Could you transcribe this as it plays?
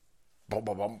Boom,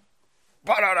 boom, boom.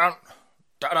 Ba-da-dun.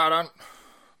 Da-da-dun.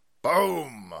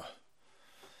 Boom.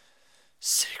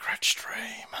 Secret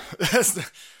stream.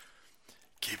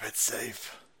 Keep it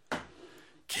safe.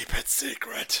 Keep it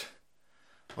secret.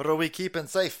 What are we keeping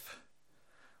safe?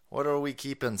 What are we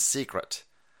keeping secret?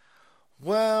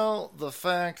 Well, the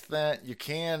fact that you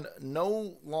can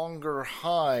no longer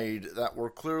hide that we're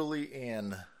clearly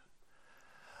in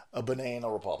a banana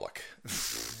republic.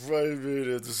 I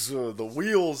mean, the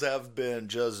wheels have been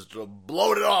just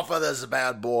bloated off of this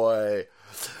bad boy.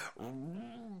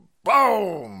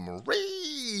 Boom!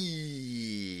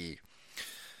 Whee!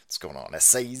 What's going on,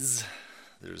 essays?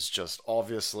 There's just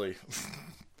obviously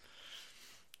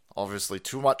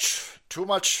too much.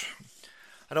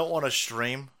 I don't want to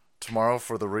stream tomorrow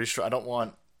for the restream. I don't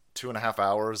want 2.5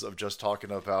 hours of just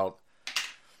talking about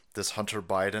this Hunter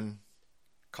Biden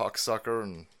cocksucker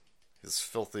and his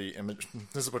filthy image.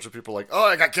 There's a bunch of people like, oh,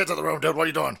 I got kids in the room, dude. What are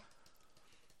you doing?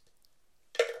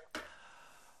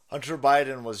 Hunter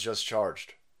Biden was just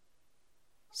charged.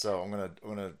 So I'm gonna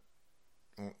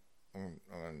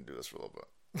do this for a little bit.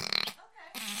 Okay.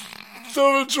 So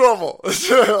I'm in trouble.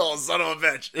 Oh, son of a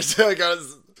bitch.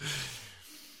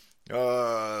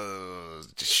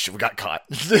 We got caught.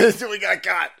 We got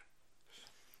caught.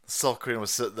 Salt Queen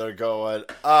was sitting there going,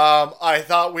 I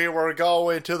thought we were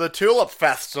going to the Tulip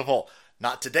Festival.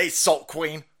 Not today, Salt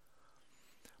Queen.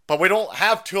 But we don't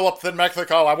have tulips in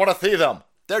Mexico. I want to see them.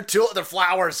 They're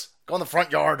flowers. Go in the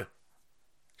front yard.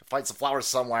 Find some flowers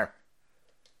somewhere.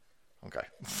 Okay.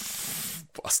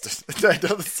 Busted. I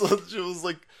know this. She was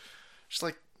like, she's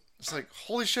like,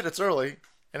 holy shit, it's early.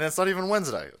 And it's not even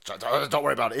Wednesday. Don't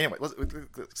worry about it. Anyway,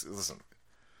 listen.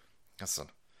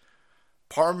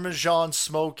 Parmesan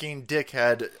smoking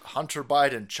dickhead Hunter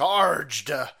Biden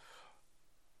charged.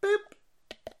 Beep.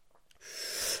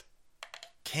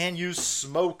 Can you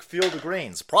smoke Field of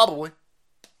Greens? Probably.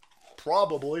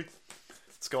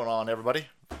 What's going on, everybody?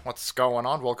 What's going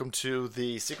on? Welcome to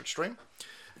the secret stream.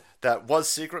 That was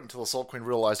secret until the Salt Queen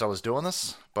realized I was doing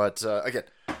this. But, again,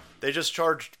 they just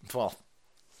charged... Well...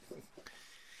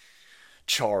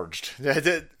 Charged.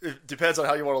 It depends on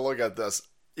how you want to look at this.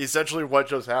 Essentially what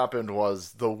just happened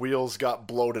was the wheels got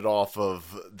bloated off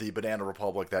of the banana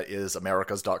republic that is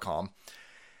Americas.com.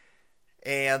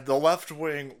 And the left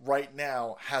wing right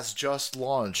now has just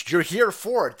launched. You're here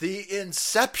for it. The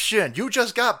Inception. You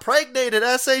just got pregnated,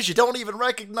 essays. You don't even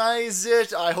recognize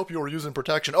it. I hope you were using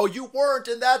protection. Oh, you weren't,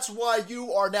 and that's why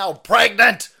you are now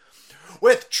pregnant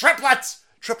with triplets.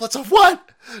 Triplets of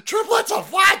what? Triplets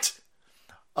of what?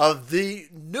 Of the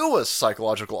newest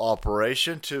psychological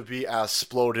operation to be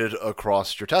exploded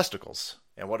across your testicles.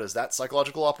 And what is that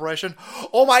psychological operation?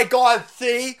 Oh my god,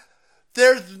 see?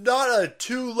 There's not a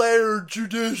 2-layer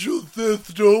judicial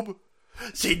system.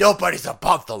 See, nobody's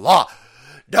above the law.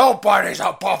 Nobody's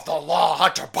above the law.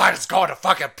 Hunter Biden's going to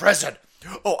fucking prison.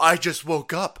 Oh, I just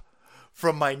woke up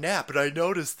from my nap and I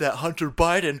noticed that Hunter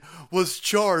Biden was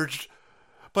charged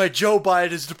by Joe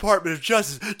Biden's Department of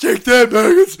Justice. Take that,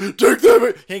 maggots! Take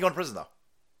that, He ain't going to prison, though.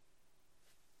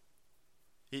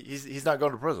 He's not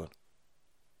going to prison.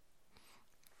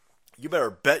 You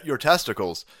better bet your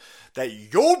testicles that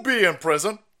you'll be in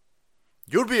prison.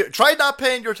 Try not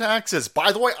paying your taxes.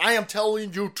 By the way, I am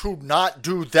telling you to not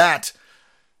do that.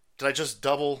 Did I just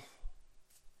double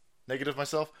negative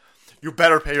myself? You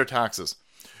better pay your taxes.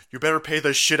 You better pay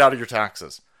the shit out of your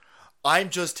taxes.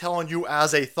 I'm just telling you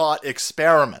as a thought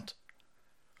experiment.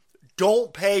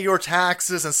 Don't pay your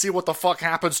taxes and see what the fuck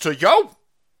happens to you.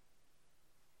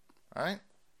 Alright?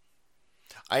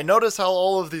 I notice how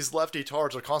all of these lefty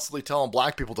tards are constantly telling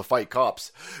black people to fight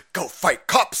cops. Go fight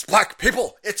cops, black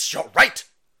people! It's your right!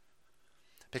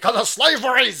 Because of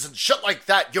slaveries and shit like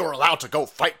that, you're allowed to go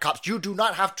fight cops. You do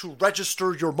not have to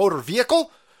register your motor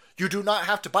vehicle. You do not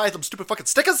have to buy them stupid fucking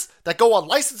stickers that go on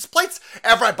license plates.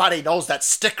 Everybody knows that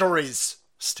stickers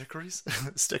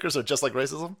are just like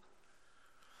racism.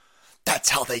 That's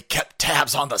how they kept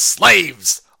tabs on the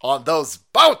slaves on those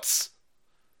boats.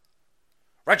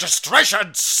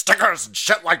 Registration stickers and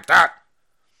shit like that.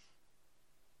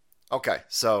 Okay,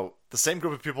 so the same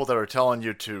group of people that are telling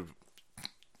you to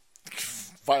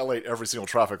violate every single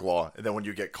traffic law, and then when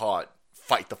you get caught,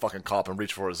 fight the fucking cop and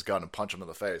reach for his gun and punch him in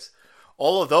the face.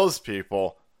 All of those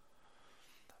people,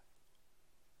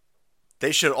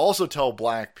 they should also tell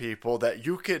black people that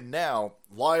you can now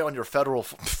lie on your federal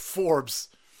forms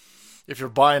if you're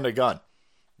buying a gun.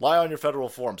 Lie on your federal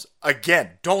forms.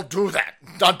 Again, don't do that.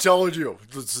 I'm telling you,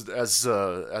 as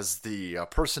the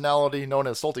personality known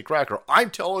as Salty Cracker,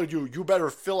 I'm telling you, you better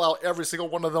fill out every single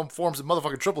one of them forms in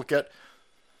motherfucking triplicate.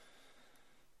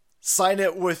 Sign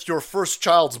it with your first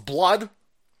child's blood.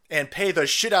 and pay the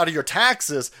shit out of your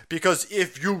taxes, because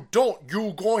if you don't,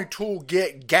 you're going to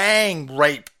get gang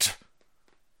raped.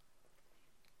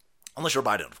 Unless you're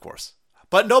Biden, of course.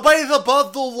 But nobody's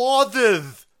above the law,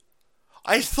 Viv.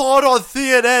 I saw it on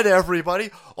CNN, everybody.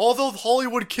 All those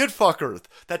Hollywood kid fuckers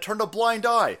that turned a blind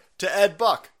eye to Ed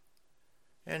Buck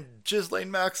and Ghislaine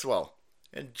Maxwell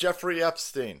and Jeffrey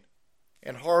Epstein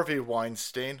and Harvey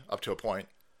Weinstein, up to a point,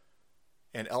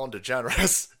 and Ellen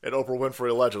DeGeneres and Oprah Winfrey,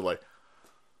 allegedly.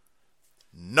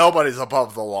 Nobody's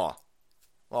above the law.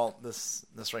 Well, this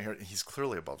right here, he's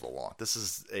clearly above the law. This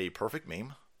is a perfect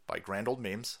meme by Grand Old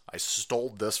Memes. I stole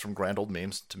this from Grand Old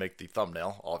Memes to make the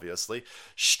thumbnail, obviously.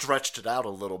 Stretched it out a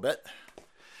little bit.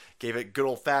 Gave it good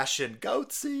old-fashioned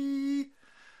goatsy.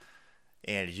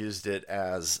 And used it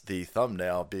as the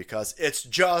thumbnail because it's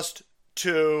just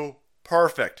too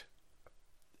perfect.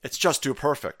 It's just too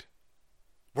perfect.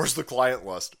 Where's the client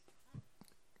list?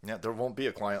 Yeah, there won't be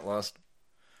a client list.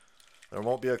 There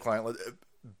won't be a client list.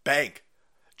 Bank.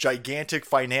 Gigantic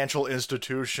financial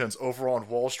institutions over on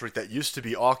Wall Street that used to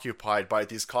be occupied by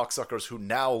these cocksuckers who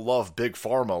now love Big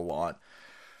Pharma a lot.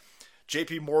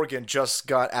 JP Morgan just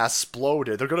got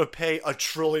exploded. They're going to pay $1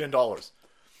 trillion.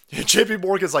 JP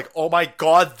Morgan's like, oh my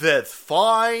god, that's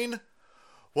fine.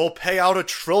 We'll pay out $1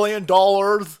 trillion.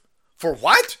 For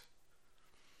what?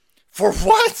 For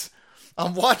what?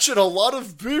 I'm watching a lot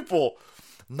of people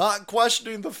not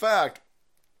questioning the fact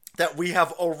that we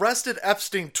have arrested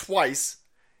Epstein twice,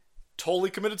 totally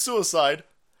committed suicide.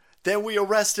 Then we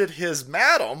arrested his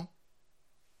madam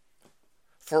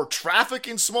for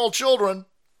trafficking small children.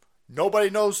 Nobody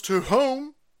knows to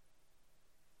whom.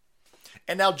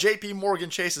 And now JP Morgan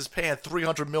Chase is paying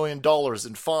 $300 million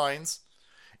in fines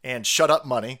and shut up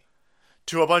money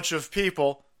to a bunch of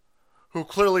people who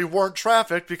clearly weren't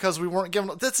trafficked because we weren't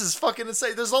given... This is fucking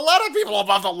insane. There's a lot of people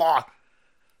above the law.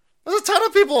 There's a ton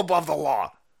of people above the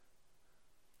law.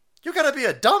 You gotta be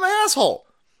a dumb asshole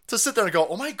to sit there and go,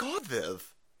 oh my god,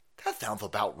 Viv, that sounds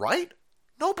about right.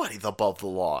 Nobody's above the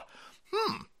law.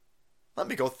 Let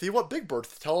me go see what Big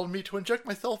Bird's telling me to inject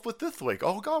myself with this week.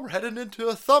 Oh god, we're heading into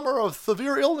a summer of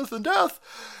severe illness and death.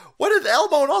 What is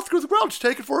Elmo and Oscar the Grouch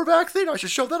taking for a vaccine? I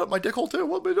should shove that up my dick hole too.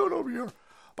 What am I doing over here?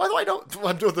 By the way,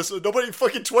 I'm doing this. Nobody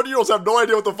fucking 20-year-olds have no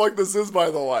idea what the fuck this is, by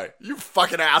the way. You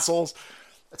fucking assholes.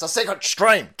 It's a secret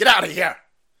stream. Get out of here.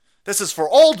 This is for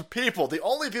old people. The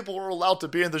only people who are allowed to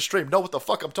be in the stream know what the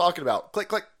fuck I'm talking about. Click,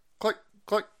 click, click,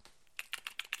 click.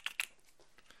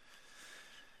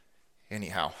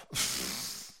 Anyhow.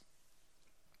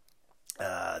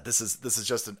 This is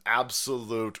just an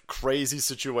absolute crazy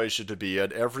situation to be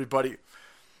in. Everybody...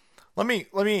 Let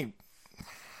me...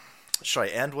 Should I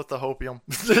end with the hopium?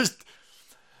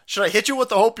 Should I hit you with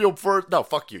the hopium first? No,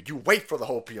 fuck you. You wait for the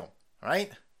hopium.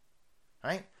 Right?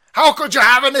 Right? How could you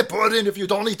have any pudding if you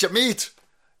don't eat your meat?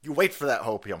 You wait for that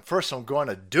hopium. First, I'm going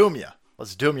to doom you.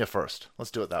 Let's doom you first.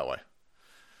 Let's do it that way.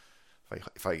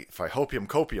 If I hopium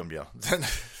copium you, then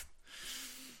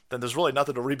there's really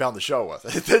nothing to rebound the show with.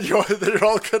 then you're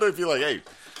all going to be like, hey,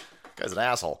 guy's an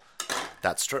asshole.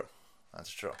 That's true.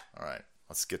 That's true. All right.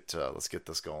 Let's get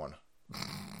this going.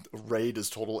 Raid is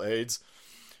total AIDS.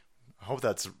 I hope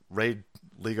that's Raid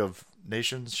League of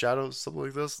Nations Shadows, something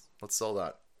like this. Let's sell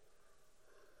that.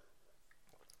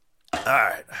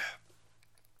 Alright.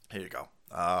 Here you go.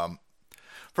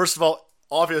 First of all,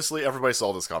 obviously everybody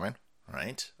saw this coming,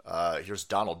 right? Here's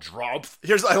Donald Trump.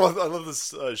 I love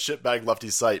this shitbag lefty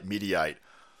site, Mediaite.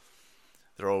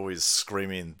 They're always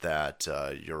screaming that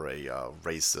you're a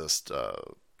racist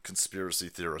conspiracy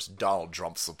theorist, Donald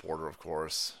Trump supporter, of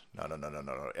course.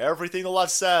 No. Everything the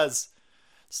left says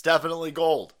is definitely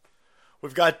gold.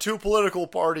 We've got two political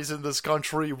parties in this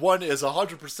country. One is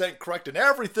 100% correct in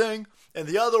everything, and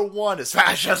the other one is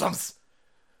fascism's.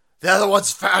 The other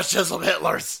one's fascism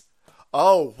Hitler's.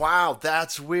 Oh, wow,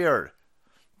 that's weird.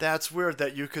 That's weird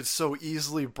that you could so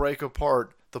easily break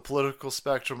apart the political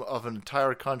spectrum of an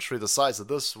entire country the size of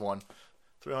this one.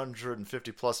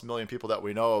 350 plus million people that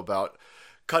we know about.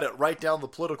 Cut it right down the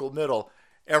political middle.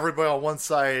 Everybody on one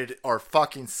side are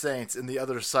fucking saints, and the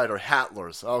other side are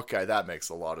Hitlers. Okay, that makes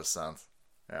a lot of sense.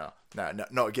 Yeah.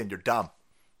 No, again, you're dumb.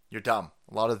 You're dumb.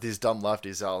 A lot of these dumb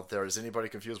lefties out there. Is anybody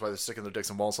confused why they're sticking their dicks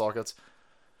in wall sockets?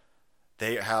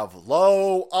 They have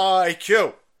low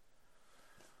IQ.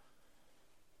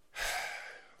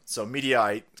 So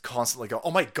Mediaite constantly go,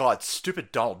 oh my god,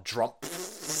 stupid Donald Trump.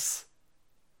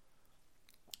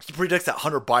 He predicts that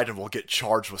Hunter Biden will get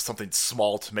charged with something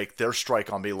small to make their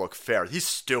strike on me look fair. He's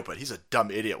stupid. He's a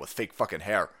dumb idiot with fake fucking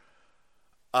hair.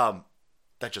 That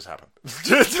just happened.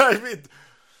 I mean,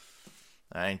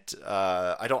 Right?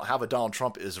 I don't have a Donald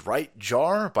Trump is right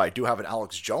jar, but I do have an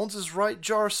Alex Jones is right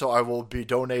jar, so I will be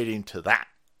donating to that.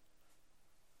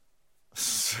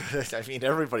 I mean,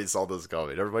 everybody saw this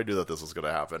coming. Everybody knew that this was going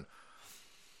to happen.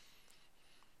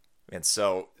 And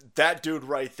so that dude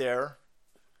right there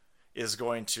is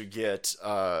going to get,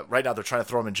 right now they're trying to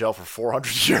throw him in jail for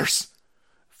 400 years.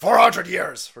 400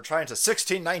 years for trying to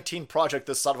 1619 project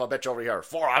this son of a bitch over here.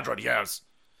 400 years.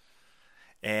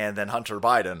 And then Hunter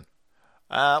Biden.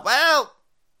 I'm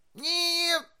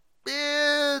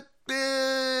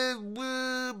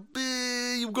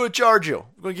going to charge you.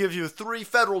 I'm going to give you 3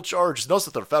 federal charges. Notice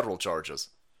that they're federal charges,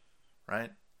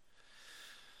 right?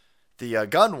 The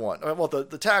gun one, well,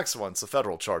 the tax one's a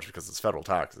federal charge because it's federal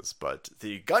taxes, but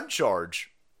the gun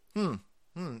charge,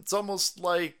 it's almost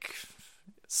like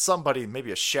somebody,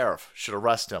 maybe a sheriff, should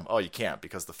arrest him. Oh, you can't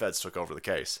because the feds took over the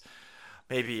case.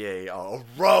 Maybe a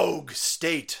rogue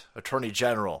state attorney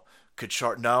general could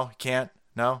charge. No, you can't.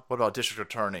 No? What about district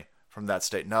attorney from that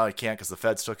state? No, you can't because the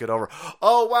feds took it over.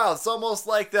 Oh, wow. It's almost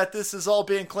like that this is all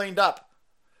being cleaned up.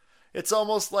 It's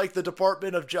almost like the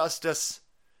Department of Justice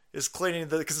is cleaning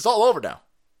because it's all over now.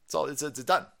 It's done.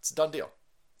 It's a done deal.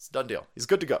 It's a done deal. He's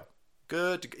good to go.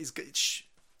 He's good. Shh.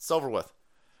 It's over with.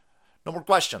 No more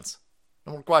questions.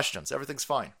 No more questions. Everything's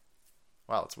fine.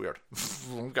 Wow, that's weird.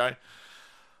 Okay.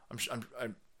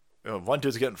 One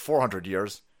dude's getting 400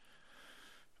 years.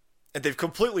 And they've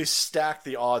completely stacked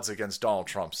the odds against Donald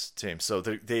Trump's team. So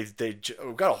we've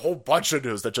got a whole bunch of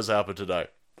news that just happened today.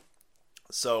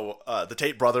 So the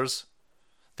Tate brothers,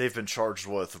 they've been charged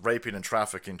with raping and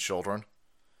trafficking children.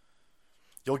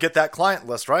 You'll get that client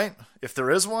list, right? If there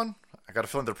is one, I got a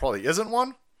feeling there probably isn't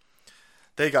one.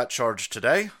 They got charged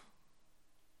today.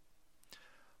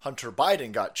 Hunter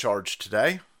Biden got charged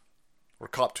today, or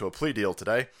copped to a plea deal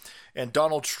today. And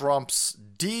Donald Trump's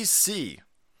D.C.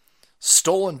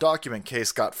 stolen document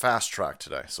case got fast-tracked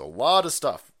today. So a lot of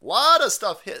stuff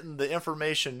hitting the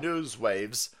information news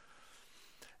waves.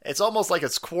 It's almost like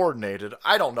it's coordinated.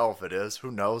 I don't know if it is.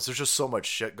 Who knows? There's just so much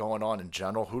shit going on in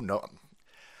general. Who knows?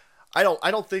 I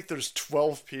don't think there's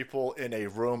 12 people in a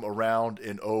room around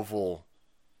an oval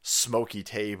smoky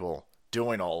table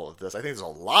doing all of this. I think there's a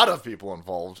lot of people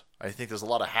involved. I think there's a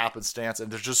lot of happenstance,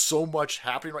 and there's just so much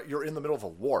happening. Right, you're in the middle of a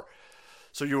war,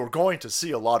 so you are going to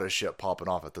see a lot of shit popping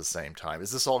off at the same time.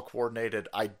 Is this all coordinated?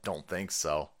 I don't think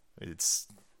so. It's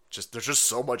just there's just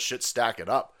so much shit stacking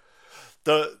up.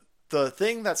 The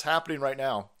thing that's happening right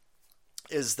now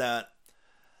is that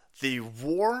the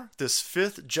war, this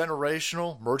 5th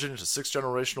generational, merging into 6th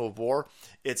generational war,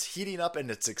 it's heating up and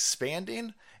it's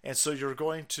expanding. And so you're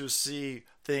going to see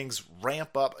things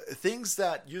ramp up. Things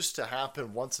that used to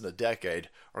happen once in a decade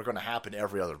are going to happen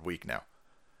every other week now.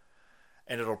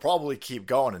 And it'll probably keep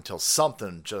going until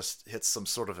something just hits some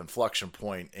sort of inflection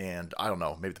point and, I don't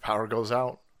know, maybe the power goes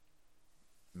out?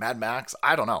 Mad Max?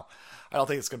 I don't know. I don't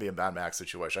think it's going to be a Mad Max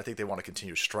situation. I think they want to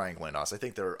continue strangling us. I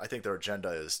think their agenda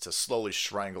is to slowly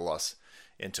strangle us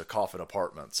into coffin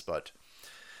apartments. But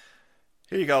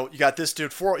here you go. You got this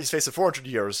dude. He's facing 400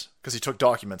 years because he took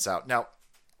documents out. Now,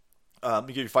 let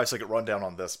me give you a 5-second rundown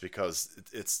on this because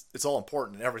it's all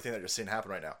important and everything that you're seeing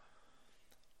happen right now.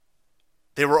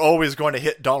 They were always going to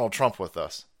hit Donald Trump with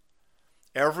this.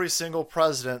 Every single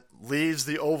president leaves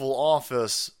the Oval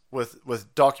Office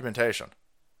with documentation,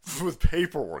 with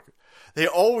paperwork. They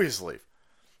always leave.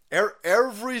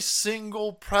 Every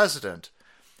single president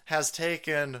has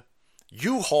taken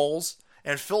U-Hauls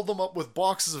and filled them up with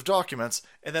boxes of documents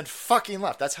and then fucking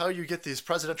left. That's how you get these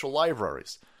presidential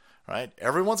libraries, right?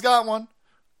 Everyone's got one.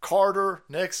 Carter,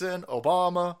 Nixon,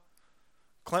 Obama,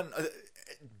 Clinton,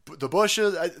 the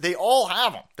Bushes, they all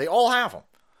have them. They all have them.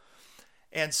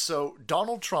 And so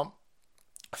Donald Trump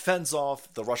fends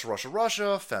off the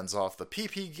Russia, fends off the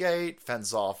PP Gate,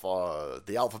 fends off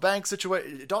the Alpha Bank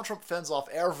situation. Donald Trump fends off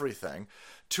everything.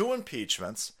 2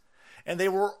 impeachments. And they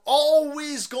were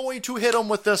always going to hit him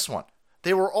with this one.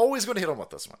 They were always going to hit him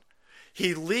with this one.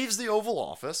 He leaves the Oval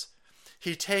Office.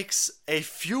 He takes a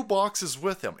few boxes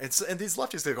with him. And these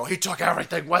lefties, they go, he took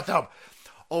everything with him.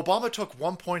 Obama took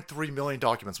 1.3 million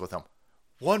documents with him.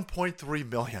 1.3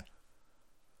 million.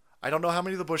 I don't know how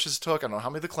many the Bushes took. I don't know how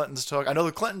many the Clintons took. I know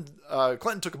the Clinton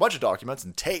took a bunch of documents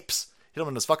and tapes. Hid them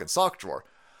in his fucking sock drawer.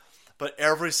 But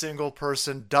every single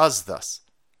person does this.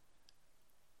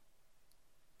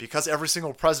 Because every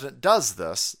single president does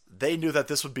this, they knew that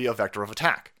this would be a vector of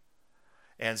attack.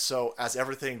 And so as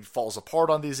everything falls apart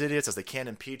on these idiots, as they can't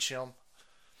impeach him,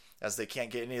 as they can't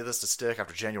get any of this to stick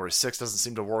after January 6th doesn't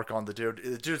seem to work on the dude.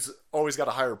 The dude's always got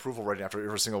a higher approval rating after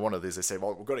every single one of these. They say,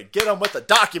 well, we're going to get him with the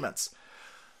documents.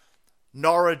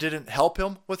 Nara didn't help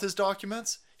him with his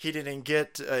documents. He didn't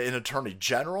get an attorney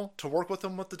general to work with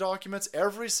him with the documents.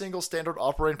 Every single standard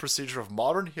operating procedure of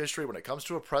modern history when it comes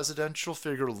to a presidential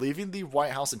figure leaving the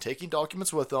White House and taking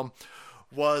documents with them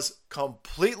was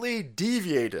completely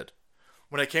deviated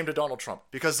when it came to Donald Trump,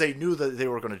 because they knew that they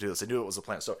were going to do this. They knew it was a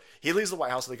plan. So he leaves the White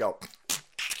House and they go,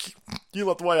 you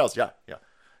left the White House. Yeah.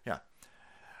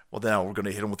 Well, now we're going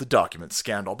to hit him with the document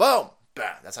scandal. Boom.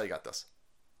 Bam. That's how you got this.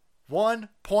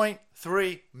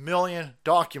 1.3 million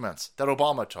documents that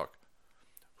Obama took.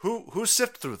 Who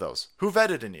sifted through those? Who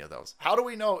vetted any of those? How do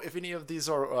we know if any of these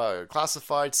are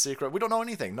classified, secret? We don't know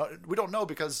anything. No, we don't know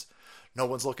because no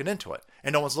one's looking into it.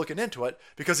 And no one's looking into it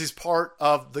because he's part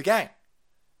of the gang.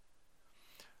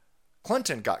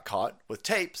 Clinton got caught with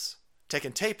tapes,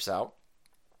 taking tapes out,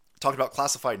 talking about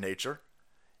classified nature.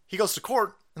 He goes to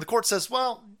court, and the court says,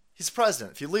 well, he's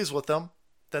president. If he leaves with them,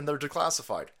 then they're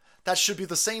declassified. That should be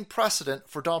the same precedent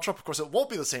for Donald Trump. Of course, it won't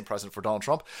be the same precedent for Donald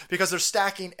Trump because they're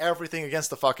stacking everything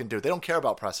against the fucking dude. They don't care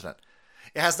about precedent.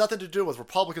 It has nothing to do with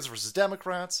Republicans versus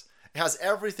Democrats. It has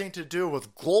everything to do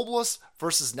with globalists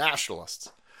versus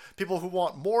nationalists. People who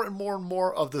want more and more and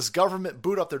more of this government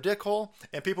boot up their dick hole,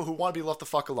 and people who want to be left the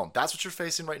fuck alone. That's what you're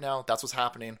facing right now. That's what's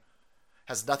happening.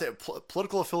 Has nothing.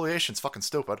 Political affiliation's fucking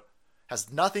stupid.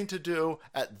 Has nothing to do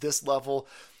at this level.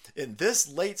 In this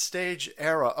late stage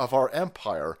era of our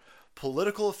empire,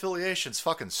 political affiliation's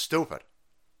fucking stupid.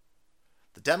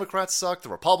 The Democrats suck. The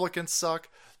Republicans suck.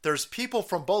 There's people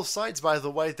from both sides, by the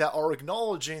way, that are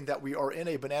acknowledging that we are in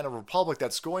a banana republic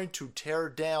that's going to tear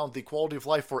down the quality of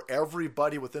life for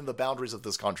everybody within the boundaries of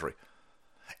this country.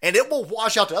 And it will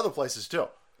wash out to other places too.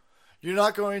 You're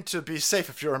not going to be safe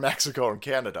if you're in Mexico or in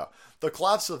Canada. The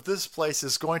collapse of this place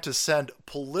is going to send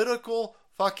political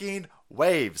fucking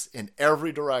waves in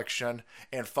every direction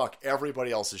and fuck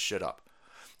everybody else's shit up.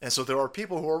 And so there are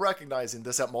people who are recognizing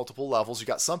this at multiple levels. You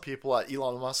got some people at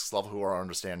Elon Musk's level who are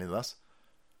understanding this.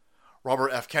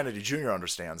 Robert F. Kennedy Jr.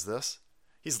 understands this.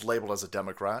 He's labeled as a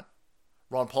Democrat.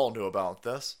 Ron Paul knew about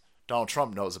this. Donald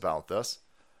Trump knows about this.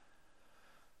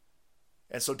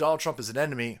 And so Donald Trump is an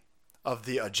enemy of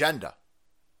the agenda.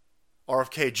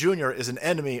 RFK Jr. is an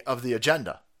enemy of the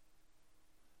agenda.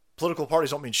 Political parties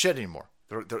don't mean shit anymore.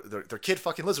 They're kid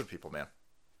fucking lizard people, man.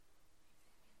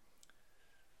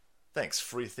 Thanks,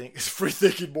 free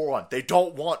thinking moron. They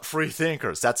don't want free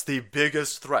thinkers. That's the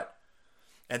biggest threat.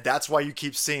 And that's why you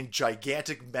keep seeing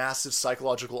gigantic, massive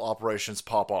psychological operations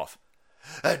pop off.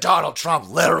 Donald Trump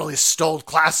literally stole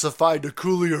classified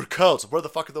nuclear codes. Where the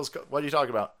fuck are those codes? What are you talking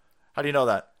about? How do you know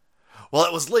that? Well,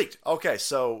 it was leaked. Okay,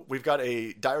 so we've got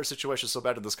a dire situation so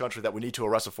bad in this country that we need to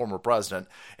arrest a former president,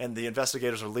 and the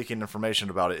investigators are leaking information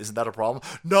about it. Isn't that a problem?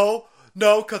 No,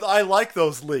 because I like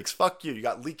those leaks. Fuck you. You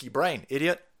got leaky brain,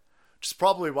 idiot. Which is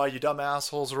probably why you dumb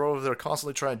assholes are over there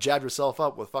constantly trying to jab yourself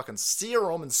up with fucking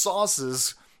serum and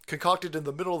sauces concocted in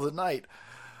the middle of the night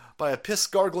by a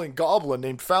piss-gargling goblin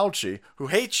named Fauci who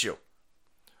hates you.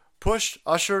 Pushed,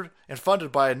 ushered, and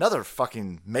funded by another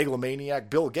fucking megalomaniac,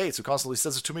 Bill Gates, who constantly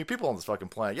says there's too many people on this fucking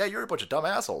planet. Yeah, you're a bunch of dumb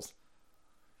assholes.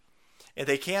 And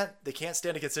they can't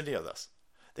stand against any of this.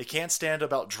 They can't stand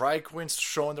about drag queens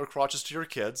showing their crotches to your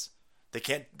kids. They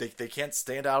can't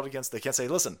stand out against, they can't say,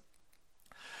 listen,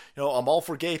 you know, I'm all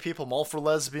for gay people, I'm all for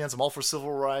lesbians, I'm all for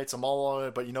civil rights, I'm all on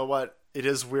it, but you know what? It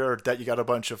is weird that you got a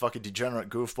bunch of fucking degenerate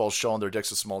goofballs showing their dicks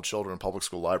to small children in public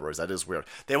school libraries. That is weird.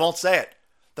 They won't say it.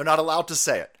 They're not allowed to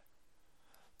say it.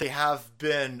 They have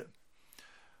been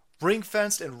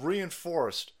ring-fenced and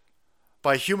reinforced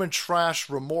by human trash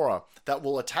remora that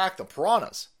will attack the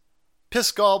piranhas.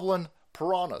 Piss goblin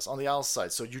piranhas on the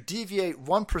outside. So you deviate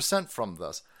 1% from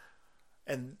this,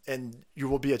 and you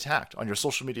will be attacked on your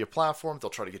social media platform.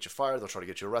 They'll try to get you fired. They'll try to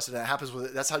get you arrested. And it happens with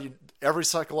it. That's how every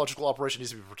psychological operation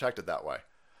needs to be protected that way.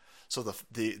 So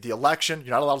the election, you're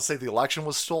not allowed to say the election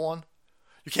was stolen.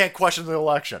 You can't question the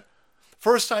election.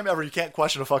 First time ever, you can't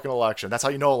question a fucking election. That's how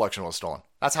you know election was stolen.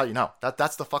 That's how you know.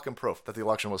 That's the fucking proof that the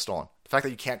election was stolen. The fact that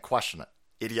you can't question it.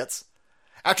 Idiots.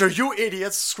 After you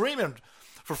idiots screaming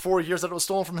for 4 years that it was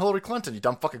stolen from Hillary Clinton, you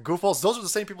dumb fucking goofballs. Those are the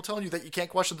same people telling you that you can't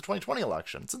question the 2020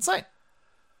 election. It's insane.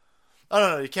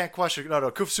 No, you can't question.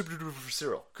 No, Koof super duper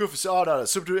cereal. Koof, no,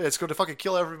 super duper, it's going to fucking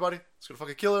kill everybody. It's going to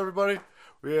fucking kill everybody.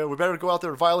 We better go out there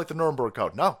and violate the Nuremberg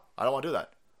Code. No, I don't want to do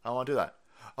that. I don't want to do that.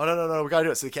 Oh, no, we got to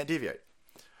do it so they can't deviate.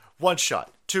 1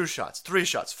 shot, 2 shots, 3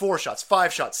 shots, 4 shots,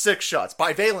 5 shots, 6 shots,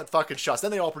 bivalent fucking shots.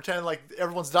 Then they all pretend like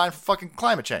everyone's dying from fucking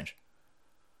climate change.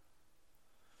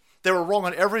 They were wrong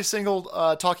on every single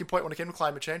talking point when it came to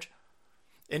climate change.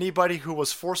 Anybody who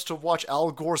was forced to watch Al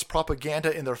Gore's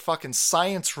propaganda in their fucking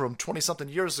science room 20-something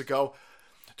years ago,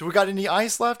 do we got any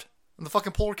ice left in the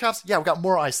fucking polar caps? Yeah, we got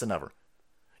more ice than ever.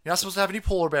 You're not supposed to have any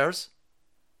polar bears.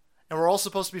 And we're all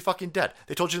supposed to be fucking dead.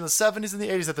 They told you in the 70s and the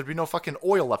 80s that there'd be no fucking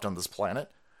oil left on this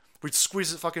planet. We'd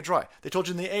squeeze it fucking dry. They told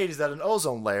you in the 80s that an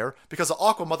ozone layer, because of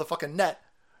aqua motherfucking net,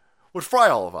 would fry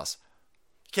all of us.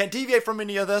 You can't deviate from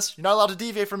any of this. You're not allowed to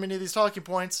deviate from any of these talking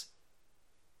points.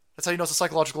 That's how you know it's a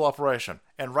psychological operation.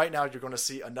 And right now you're going to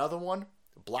see another one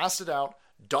blasted out.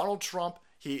 Donald Trump,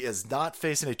 he is not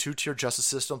facing a two-tier justice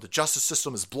system. The justice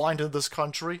system is blind in this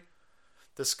country.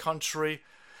 This country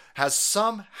has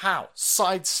somehow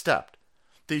sidestepped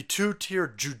the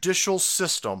two-tier judicial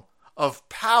system of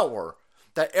power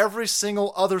that every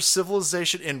single other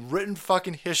civilization in written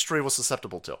fucking history was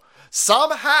susceptible to.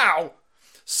 Somehow,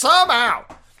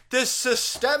 this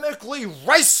systemically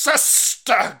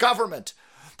racist government,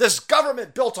 this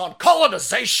government built on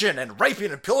colonization and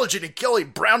raping and pillaging and killing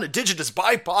brown, indigenous,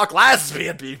 BIPOC,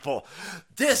 lesbian people.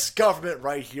 This government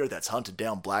right here that's hunted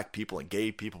down black people and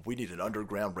gay people. We need an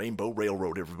underground rainbow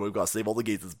railroad. Everybody, we've got to save all the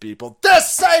gays people. This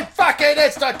same fucking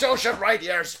institution right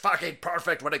here is fucking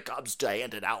perfect when it comes to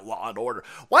handing out law and order.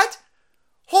 What?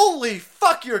 Holy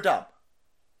fuck, you're dumb.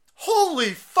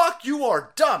 Holy fuck, you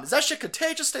are dumb. Is that shit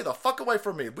contagious? Stay the fuck away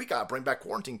from me. We gotta bring back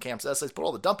quarantine camps, essays, put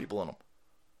all the dumb people in them.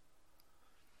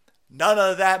 None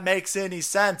of that makes any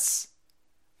sense.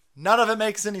 None of it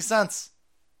makes any sense.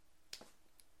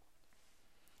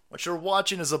 What you're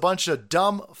watching is a bunch of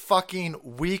dumb, fucking,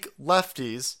 weak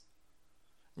lefties.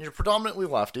 And you're predominantly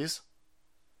lefties.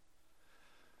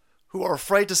 Who are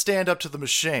afraid to stand up to the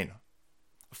machine.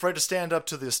 Afraid to stand up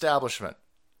to the establishment.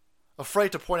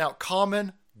 Afraid to point out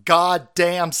common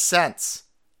goddamn sense.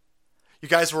 You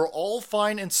guys were all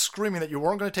fine and screaming that you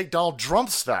weren't going to take Donald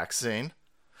Trump's vaccine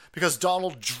because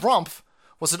Donald Trump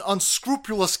was an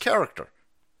unscrupulous character.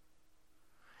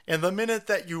 And the minute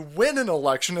that you win an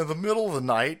election in the middle of the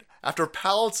night, after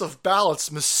pallets of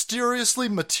ballots mysteriously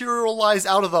materialize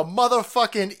out of the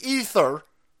motherfucking ether,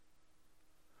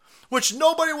 which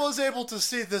nobody was able to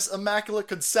see this immaculate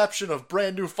conception of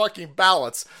brand new fucking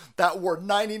ballots that were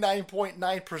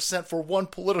 99.9% for one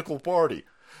political party,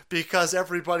 because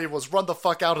everybody was run the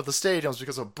fuck out of the stadiums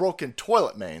because of broken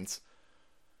toilet mains.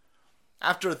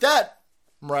 After that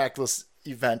miraculous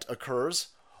event occurs,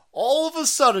 all of a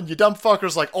sudden you dumb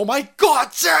fuckers like, oh my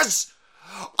god, sis!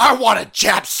 I want to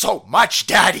jab so much,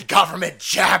 daddy government,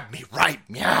 jab me right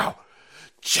meow.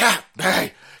 Jab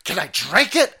me. Can I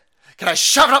drink it? Can I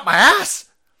shove it up my ass?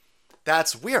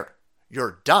 That's weird.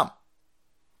 You're dumb.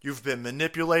 You've been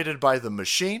manipulated by the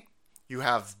machine. You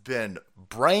have been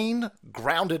brain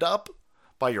grounded up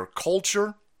by your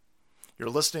culture. You're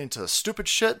listening to stupid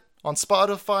shit on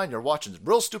Spotify and you're watching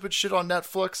real stupid shit on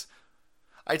Netflix.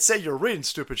 I'd say you're reading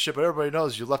stupid shit, but everybody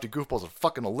knows you lefty goofballs are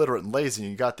fucking illiterate and lazy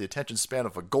and you got the attention span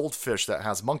of a goldfish that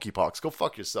has monkeypox. Go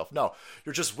fuck yourself. No,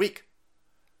 you're just weak.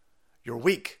 You're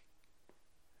weak.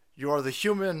 You are the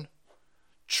human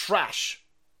trash,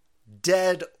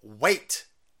 dead weight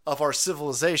of our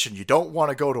civilization. You don't want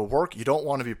to go to work. You don't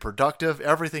want to be productive.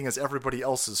 Everything is everybody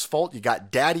else's fault. You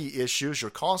got daddy issues. You're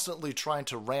constantly trying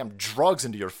to ram drugs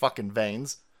into your fucking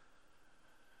veins.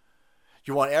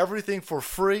 You want everything for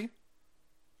free.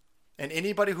 And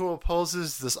anybody who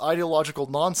opposes this ideological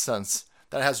nonsense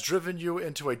that has driven you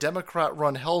into a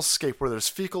Democrat-run hellscape where there's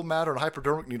fecal matter and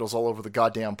hypodermic needles all over the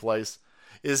goddamn place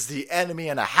is the enemy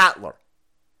and a Hatler.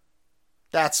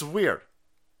 That's weird.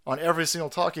 On every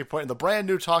single talking point. And the brand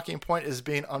new talking point is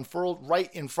being unfurled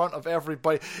right in front of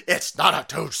everybody. It's not a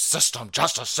two-system,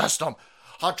 just a system.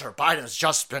 Hunter Biden's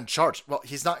just been charged. Well,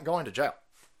 he's not going to jail.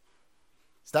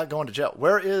 He's not going to jail.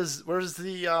 Where's where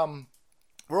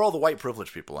are all the white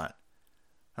privileged people at?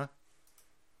 Huh?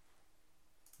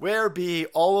 Where be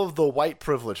all of the white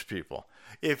privileged people?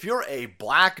 If you're a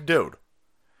black dude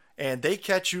and they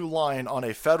catch you lying on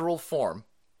a federal form,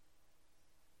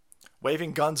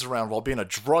 waving guns around while being a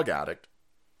drug addict,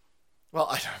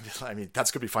 well, I mean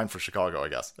that's gonna be fine for Chicago, I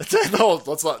guess. No,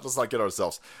 let's not get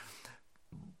ourselves.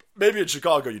 Maybe in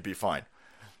Chicago you'd be fine.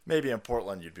 Maybe in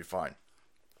Portland you'd be fine.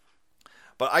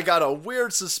 But I got a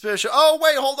weird suspicion. Oh,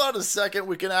 wait, hold on a second.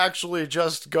 We can actually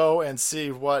just go and see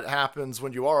what happens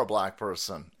when you are a black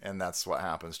person. And that's what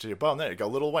happens to you. Boom, there you go.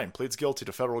 Lil Wayne pleads guilty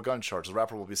to federal gun charge. The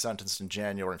rapper will be sentenced in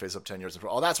January and face up 10 years.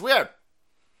 Oh, that's weird.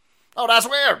 Oh, that's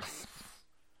weird.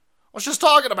 I was just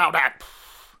talking about that.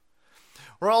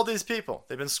 Where are all these people?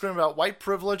 They've been screaming about white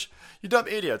privilege. You dumb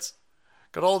idiots.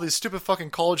 Got all these stupid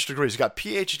fucking college degrees. You got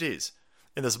PhDs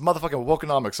in this motherfucking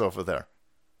wokenomics over there.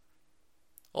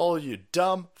 All you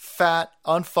dumb, fat,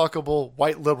 unfuckable,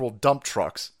 white liberal dump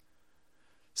trucks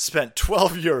spent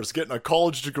 12 years getting a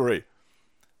college degree.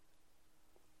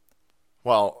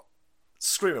 While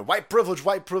screaming white privilege,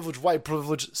 white privilege, white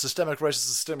privilege, systemic racism,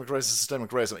 systemic racism, systemic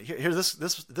racism. Here,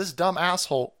 this dumb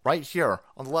asshole right here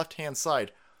on the left-hand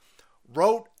side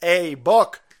wrote a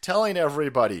book telling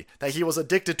everybody that he was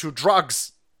addicted to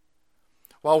drugs,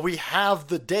 while we have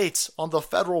the dates on the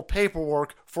federal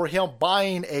paperwork for him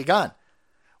buying a gun.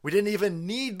 We didn't even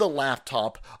need the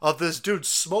laptop of this dude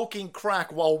smoking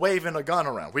crack while waving a gun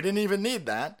around. We didn't even need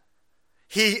that.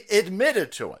 He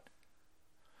admitted to it.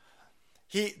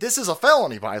 This is a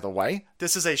felony, by the way.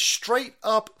 This is a straight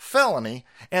up felony,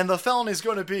 and the felony is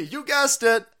going to be, you guessed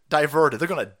it, diverted. They're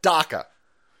going to DACA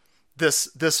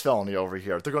this felony over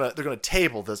here. They're gonna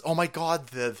table this. Oh my God,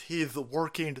 he's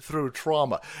working through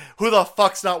trauma. Who the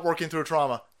fuck's not working through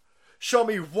trauma? Show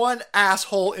me one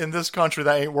asshole in this country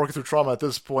that ain't working through trauma at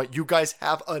this point. You guys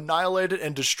have annihilated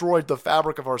and destroyed the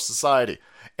fabric of our society.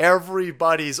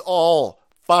 Everybody's all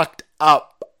fucked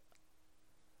up.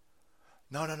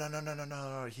 No.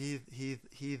 He's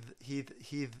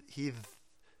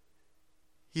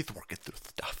working through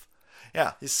stuff.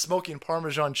 Yeah, he's smoking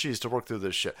Parmesan cheese to work through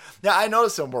this shit. Yeah, I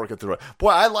noticed him working through it.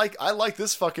 Boy, I like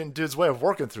this fucking dude's way of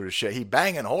working through shit. He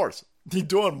banging whores. He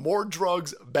doing more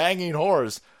drugs, banging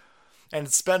whores,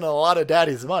 and spending a lot of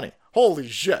daddy's money. Holy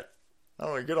shit. I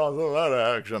don't want to get on some of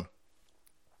that action.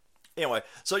 Anyway,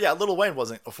 so yeah, Lil Wayne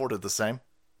wasn't afforded the same.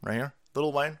 Right here.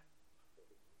 Lil Wayne.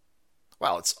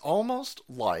 Wow, it's almost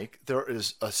like there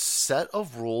is a set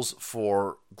of rules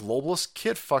for globalist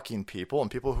kid-fucking people and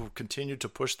people who continue to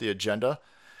push the agenda,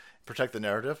 protect the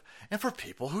narrative, and for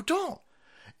people who don't.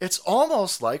 It's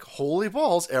almost like, holy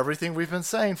balls, everything we've been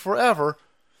saying forever,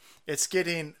 it's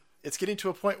getting to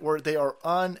a point where they are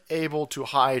unable to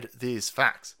hide these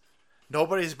facts.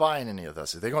 Nobody's buying any of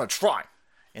this. They're going to try.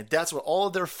 And that's what all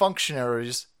of their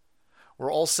functionaries were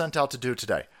all sent out to do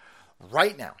today.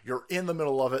 Right now, you're in the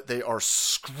middle of it. They are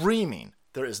screaming.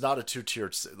 There is not a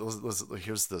two-tiered...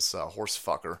 Here's this horse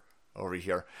fucker over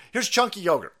here. Here's Chunky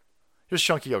Yogurt.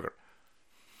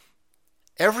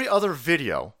 Every other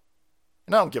video...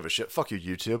 And I don't give a shit. Fuck you,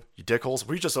 YouTube. You dickholes.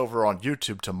 We're just over on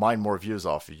YouTube to mine more views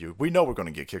off of you. We know we're going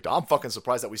to get kicked out. I'm fucking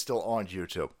surprised that we're still on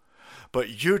YouTube. But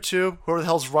YouTube, whoever the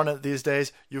hell's running it these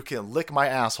days, you can lick my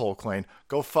asshole clean.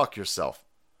 Go fuck yourself.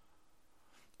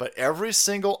 But every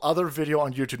single other video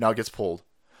on YouTube now gets pulled.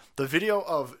 The video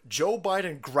of Joe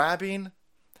Biden grabbing...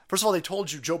 First of all, they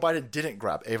told you Joe Biden didn't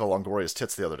grab Eva Longoria's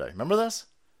tits the other day. Remember this?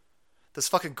 This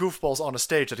fucking goofball's on a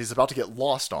stage that he's about to get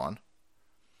lost on.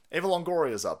 Eva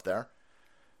Longoria's up there.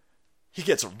 He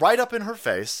gets right up in her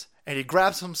face, and he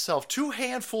grabs himself 2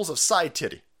 handfuls of side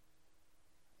titty.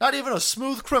 Not even a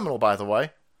smooth criminal, by the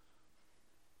way.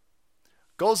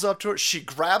 Goes up to her, she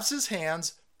grabs his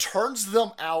hands, turns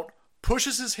them out,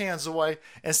 pushes his hands away,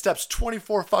 and steps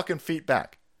 24 fucking feet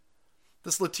back.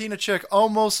 This Latina chick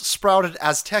almost sprouted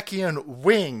Aztecian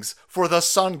wings for the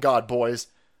sun god, boys.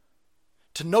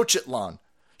 Tenochtitlan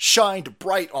shined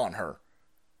bright on her.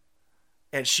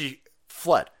 And she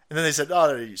fled. And then they said,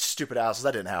 oh, you stupid assholes,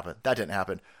 that didn't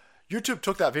happen. YouTube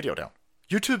took that video down.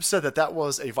 YouTube said that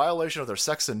was a violation of their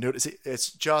sex and nudity.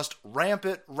 It's just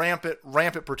rampant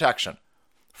protection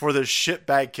for this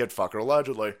shitbag kid fucker,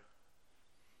 allegedly.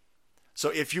 So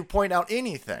if you point out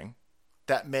anything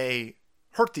that may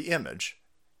hurt the image,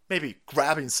 maybe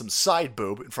grabbing some side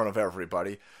boob in front of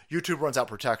everybody, YouTube runs out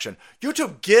protection.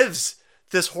 YouTube gives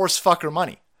this horse fucker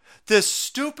money. This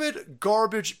stupid,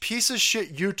 garbage, piece of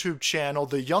shit YouTube channel,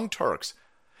 the Young Turks,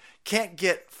 can't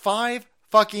get 5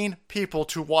 fucking people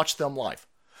to watch them live.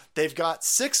 They've got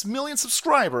 6 million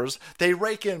subscribers. They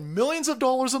rake in millions of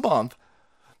dollars a month.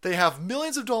 They have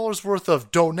millions of dollars worth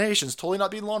of donations totally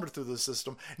not being laundered through the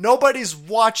system. Nobody's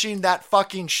watching that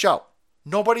fucking show.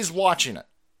 Nobody's watching it.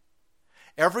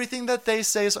 Everything that they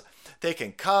say is... They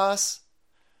can cuss.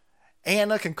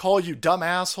 Anna can call you dumb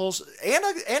assholes.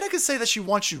 Anna can say that she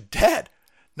wants you dead.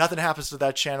 Nothing happens to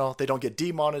that channel. They don't get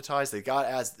demonetized. They got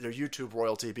as their YouTube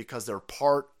royalty because they're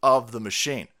part of the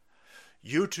machine.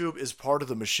 YouTube is part of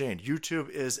the machine. YouTube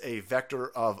is a vector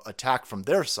of attack from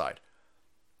their side.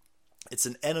 It's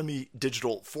an enemy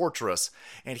digital fortress.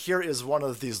 And here is one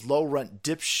of these low-rent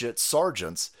dipshit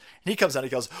sergeants. And he comes out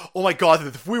and he goes, oh my God,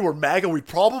 if we were MAGA, we'd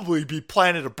probably be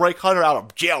planning to break Hunter out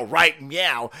of jail right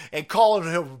meow and calling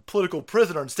him a political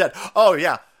prisoner instead. Oh,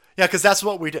 yeah. Yeah, because that's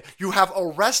what we did. You have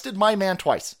arrested my man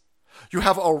twice. You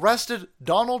have arrested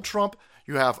Donald Trump.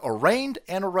 You have arraigned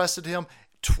and arrested him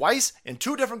twice in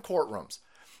 2 different courtrooms.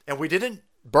 And we didn't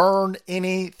burn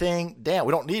anything down.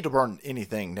 We don't need to burn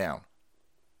anything down.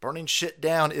 Burning shit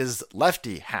down is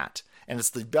lefty hat. And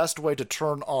it's the best way to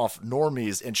turn off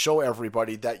normies and show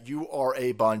everybody that you are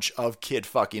a bunch of kid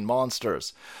fucking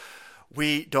monsters.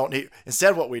 We don't need...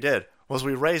 Instead, what we did was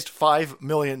we raised $5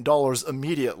 million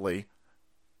immediately,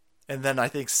 and then I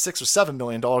think $6 or $7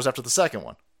 million after the second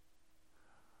one.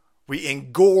 We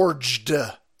engorged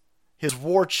his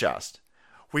war chest.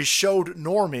 We showed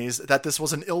normies that this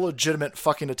was an illegitimate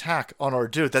fucking attack on our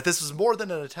dude, that this is more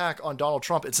than an attack on Donald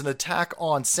Trump. It's an attack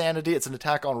on sanity, it's an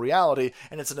attack on reality,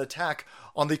 and it's an attack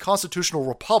on the constitutional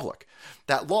republic.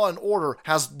 That law and order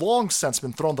has long since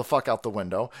been thrown the fuck out the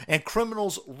window, and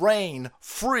criminals reign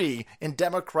free in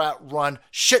Democrat-run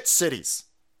shit cities.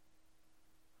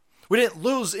 We didn't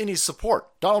lose any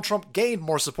support. Donald Trump gained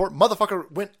more support.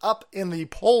 Motherfucker went up in the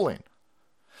polling.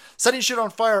 Setting shit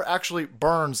on fire actually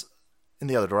burns in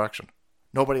the other direction.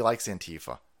 Nobody likes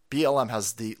Antifa. BLM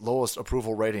has the lowest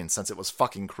approval rating since it was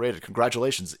fucking created.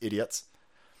 Congratulations, idiots.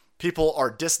 People are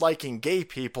disliking gay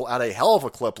people at a hell of a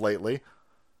clip lately.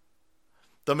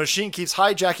 The machine keeps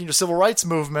hijacking your civil rights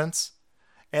movements,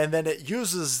 and then it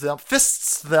uses them,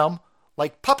 fists them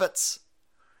like puppets,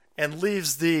 and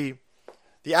leaves the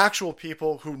actual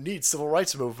people who need civil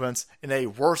rights movements in a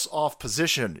worse off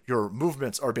position. Your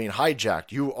movements are being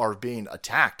hijacked. You are being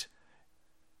attacked.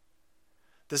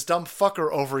 This dumb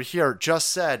fucker over here just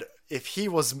said if he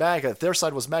was MAGA, if their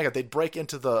side was MAGA, they'd break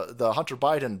into the Hunter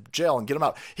Biden jail and get him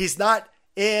out. He's not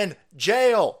in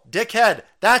jail, dickhead.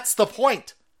 That's the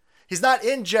point. He's not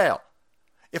in jail.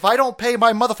 If I don't pay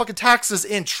my motherfucking taxes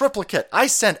in triplicate, I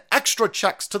send extra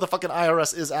checks to the fucking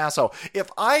IRS, is asshole. If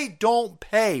I don't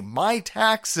pay my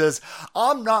taxes,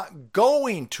 I'm not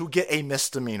going to get a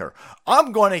misdemeanor.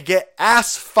 I'm going to get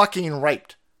ass fucking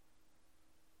raped.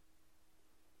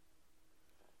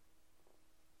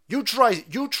 You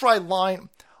try lying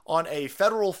on a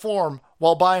federal form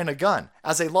while buying a gun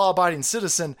as a law-abiding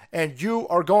citizen, and you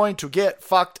are going to get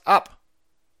fucked up.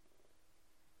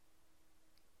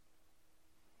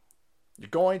 You're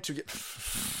going to get...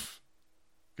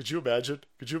 Could you imagine?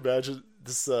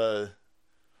 This, let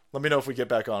me know if we get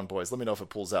back on, boys. Let me know if it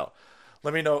pulls out.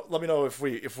 Let me know if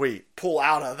we pull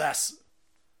out of this.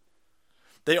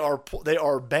 They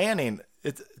are banning...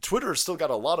 Twitter's still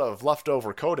got a lot of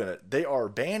leftover code in it. They are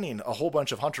banning a whole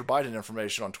bunch of Hunter Biden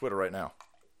information on Twitter right now.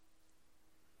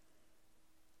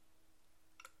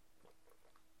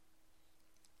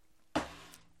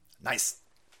 Nice.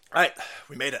 All right,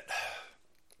 we made it.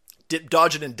 Dip,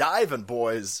 dodging, and diving,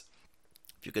 boys.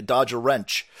 If you could dodge a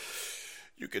wrench,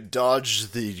 you could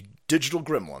dodge the digital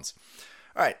gremlins.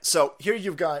 All right, so here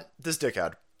you've got this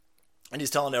dickhead, and he's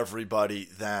telling everybody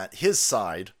that his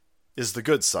side is the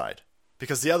good side,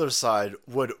 because the other side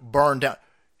would burn down.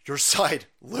 Your side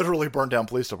literally burned down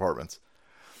police departments.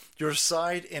 Your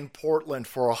side in Portland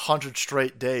for 100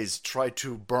 straight days tried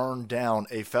to burn down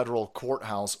a federal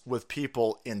courthouse with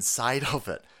people inside of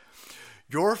it.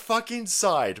 Your fucking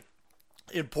side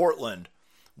in Portland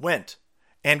went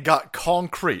and got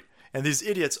concrete. And these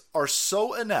idiots are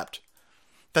so inept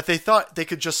that they thought they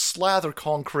could just slather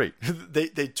concrete.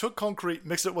 They took concrete,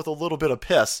 mixed it with a little bit of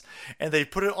piss, and they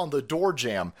put it on the door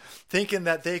jamb, thinking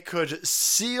that they could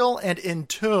seal and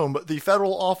entomb the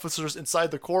federal officers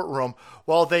inside the courtroom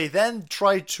while they then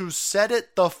tried to set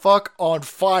it the fuck on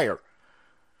fire.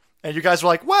 And you guys were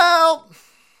like, well,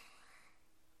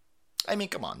 I mean,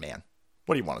 come on, man.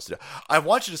 What do you want us to do? I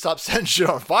want you to stop setting shit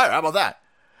on fire. How about that?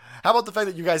 How about the fact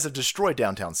that you guys have destroyed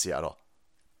downtown Seattle?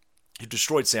 You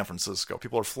destroyed San Francisco.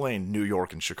 People are fleeing New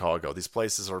York and Chicago. These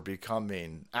places are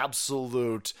becoming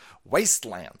absolute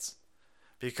wastelands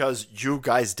because you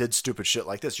guys did stupid shit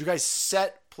like this. You guys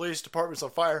set police departments on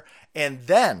fire, and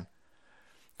then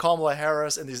Kamala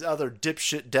Harris and these other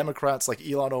dipshit Democrats like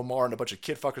Ilhan Omar and a bunch of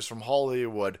kid fuckers from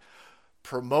Hollywood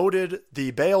promoted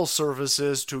the bail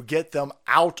services to get them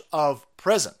out of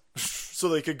prison so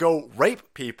they could go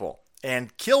rape people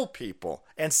and kill people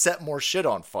and set more shit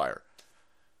on fire.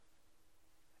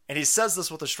 And he says this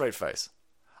with a straight face.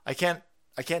 I can't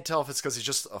tell if it's because he's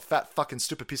just a fat fucking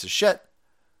stupid piece of shit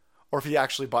or if he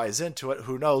actually buys into it.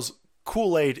 Who knows?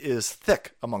 Kool-Aid is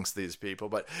thick amongst these people.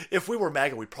 But if we were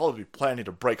MAGA, we'd probably be planning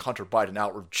to break Hunter Biden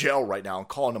out of jail right now and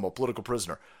calling him a political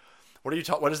prisoner. What is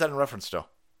that in reference to?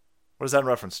 What is that in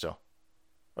reference to?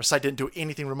 Our side didn't do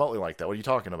anything remotely like that. What are you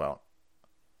talking about?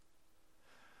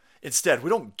 Instead, we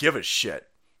don't give a shit.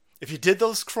 If he did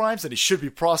those crimes, then he should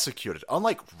be prosecuted.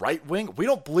 Unlike right-wing, we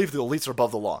don't believe the elites are above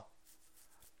the law.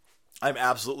 I'm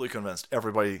absolutely convinced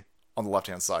everybody on the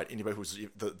left-hand side, anybody who's I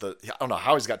don't know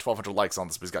how he's got 1,200 likes on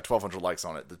this, but he's got 1,200 likes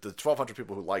on it. The 1,200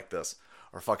 people who like this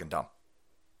are fucking dumb.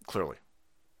 Clearly.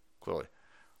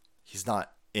 He's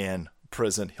not in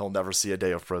prison. He'll never see a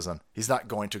day of prison. He's not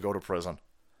going to go to prison.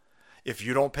 If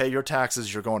you don't pay your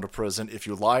taxes, you're going to prison. If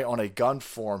you lie on a gun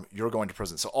form, you're going to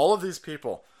prison. So all of these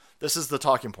people, this is the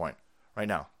talking point right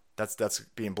now. That's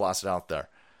being blasted out there.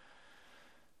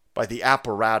 by the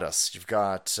apparatus. You've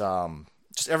got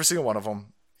just every single one of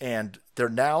them. And they're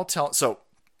now telling... So,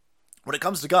 when it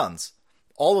comes to guns,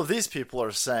 all of these people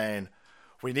are saying,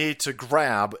 we need to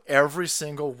grab every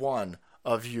single one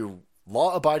of you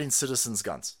law-abiding citizens'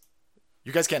 guns.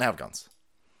 You guys can't have guns.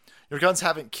 Your guns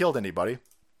haven't killed anybody.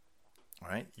 All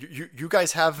right? You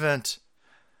guys haven't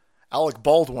Alec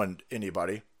Baldwin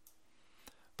anybody.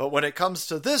 But when it comes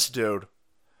to this dude,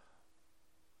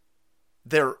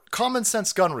 their common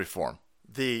sense gun reform,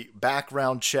 the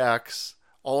background checks,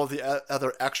 all of the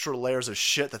other extra layers of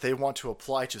shit that they want to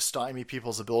apply to stymie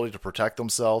people's ability to protect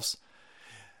themselves,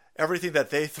 everything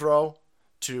that they throw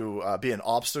to be an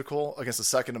obstacle against the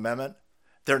Second Amendment,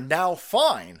 they're now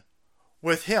fine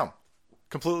with him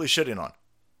completely shitting on.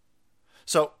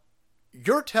 So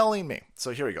you're telling me, so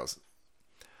here he goes.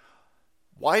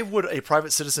 Why would a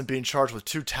private citizen being charged with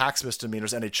 2 tax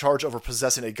misdemeanors and a charge over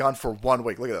possessing a gun for 1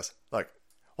 week? Look at this. Like,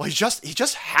 well, he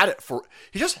just had it for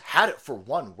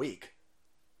 1 week.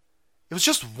 It was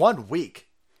just 1 week.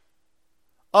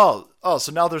 Oh,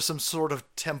 so now there's some sort of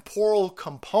temporal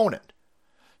component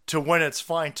to when it's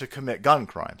fine to commit gun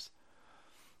crimes.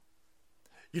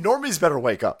 You normies better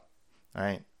wake up, all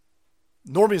right?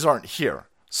 Normies aren't here.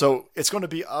 So it's going to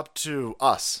be up to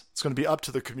us. It's going to be up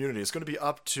to the community. It's going to be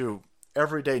up to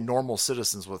everyday normal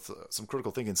citizens with some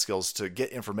critical thinking skills to get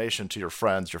information to your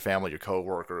friends, your family, your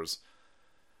coworkers.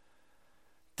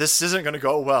 This isn't going to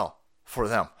go well for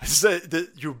them.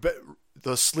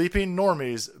 The sleeping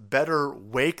normies better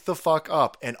wake the fuck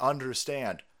up and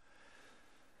understand.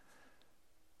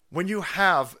 When you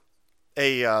have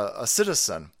a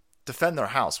citizen defend their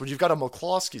house, when you've got a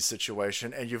McCloskey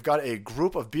situation and you've got a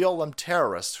group of BLM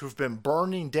terrorists who've been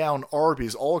burning down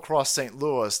Arby's all across St.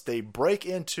 Louis, they break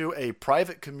into a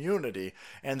private community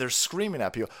and they're screaming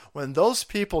at people. When those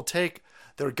people take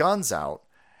their guns out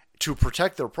to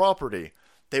protect their property,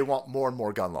 they want more and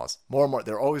more gun laws. More and more.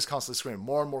 They're always constantly screaming,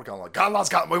 more and more gun laws. Gun laws,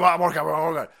 we want more gun, we want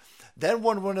more gun. Then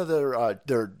when one of their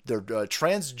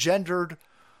transgendered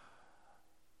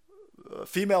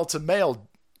female to male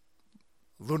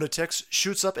lunatics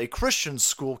shoots up a Christian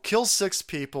school, kills 6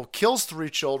 people, kills 3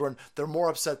 children, they're more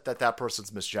upset that that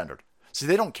person's misgendered. See,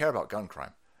 they don't care about gun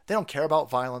crime. They don't care about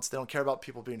violence. They don't care about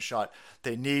people being shot.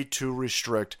 They need to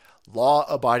restrict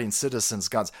law-abiding citizens'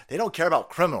 guns. They don't care about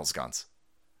criminals' guns.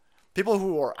 People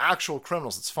who are actual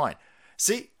criminals, it's fine.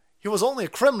 See, he was only a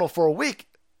criminal for a week.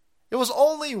 It was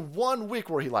only 1 week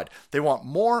where he lied. They want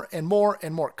more and more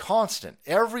and more constant.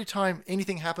 Every time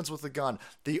anything happens with a gun,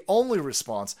 the only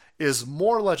response is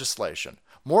more legislation.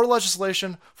 More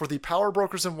legislation for the power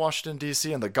brokers in Washington,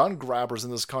 D.C. and the gun grabbers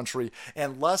in this country,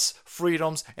 and less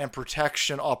freedoms and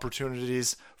protection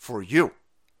opportunities for you.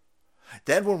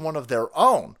 Then when one of their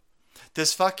own,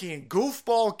 this fucking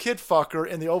goofball kid fucker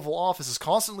in the Oval Office is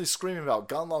constantly screaming about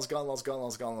gun laws, gun laws, gun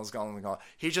laws, gun laws, gun laws.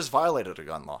 He just violated a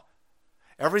gun law.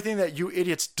 Everything that you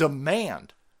idiots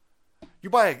demand. You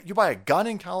buy a gun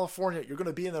in California, you're going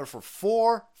to be in there for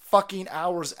 4 fucking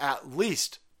hours at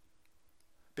least.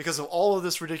 Because of all of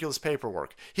this ridiculous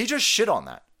paperwork. He just shit on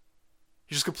that.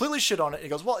 He just completely shit on it. He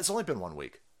goes, well, it's only been 1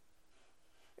 week.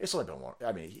 It's only been 1.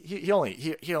 I mean, he only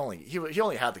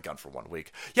had the gun for 1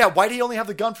 week. Yeah, why did he only have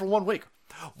the gun for 1 week?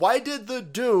 Why did the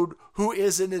dude who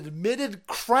is an admitted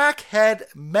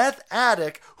crackhead meth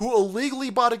addict who illegally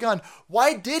bought a gun,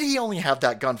 why did he only have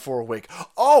that gun for a week?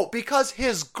 Oh, because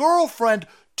his girlfriend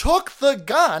took the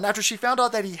gun after she found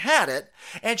out that he had it,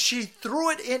 and she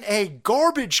threw it in a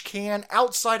garbage can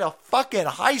outside a fucking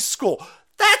high school.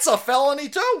 That's a felony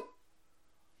too.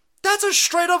 That's a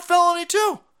straight up felony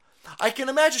too. I can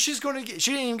imagine she didn't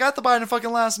even got the Biden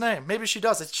fucking last name. Maybe she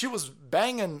does. She was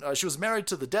banging, she was married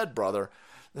to the dead brother.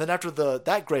 And then after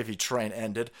that gravy train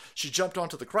ended, she jumped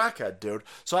onto the crackhead dude.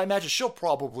 So I imagine she'll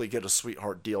probably get a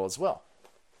sweetheart deal as well.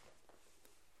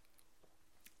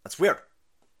 That's weird.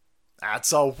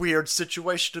 That's a weird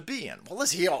situation to be in. Well,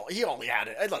 listen, he only had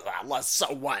it.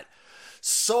 So what?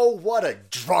 So what? A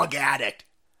drug addict.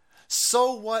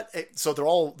 So what? So they're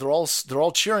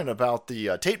all cheering about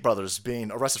the Tate brothers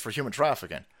being arrested for human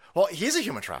trafficking. Well, he's a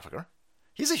human trafficker.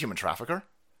 He's a human trafficker.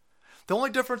 The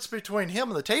only difference between him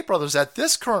and the Tate brothers at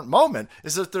this current moment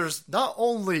is that there's not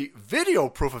only video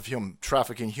proof of him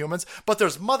trafficking humans, but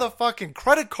there's motherfucking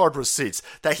credit card receipts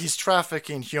that he's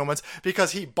trafficking humans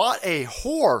because he bought a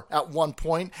whore at one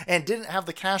point and didn't have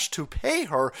the cash to pay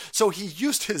her, so he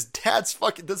used his dad's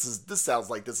fucking... This sounds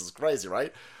like this is crazy,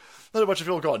 right? There's a bunch of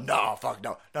people going, no, fuck,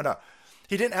 no.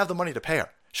 He didn't have the money to pay her.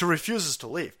 She refuses to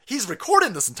leave. He's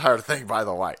recording this entire thing, by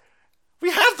the way. We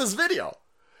have this video.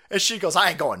 And she goes,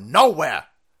 I ain't going nowhere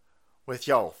with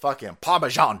yo fucking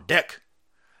Parmesan dick.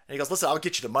 And he goes, listen, I'll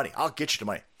get you the money.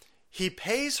 He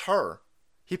pays her.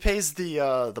 He pays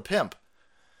the pimp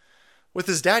with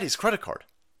his daddy's credit card.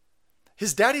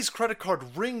 His daddy's credit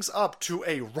card rings up to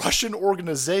a Russian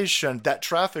organization that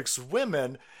traffics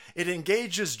women. It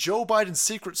engages Joe Biden's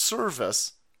Secret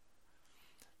Service.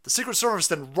 The Secret Service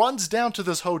then runs down to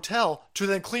this hotel to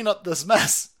then clean up this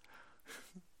mess.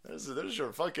 There's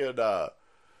your fucking,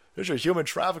 there's your human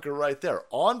trafficker right there.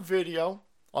 On video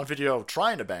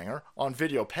trying to bang her, on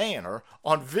video paying her,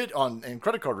 in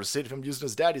credit card receipt of him using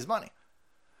his daddy's money.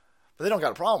 But they don't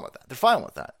got a problem with that. They're fine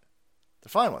with that. They're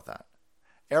fine with that.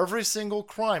 Every single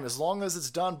crime, as long as it's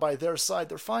done by their side,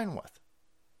 they're fine with.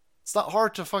 It's not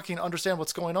hard to fucking understand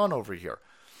what's going on over here.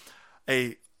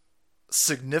 A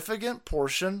significant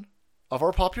portion of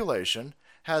our population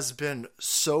has been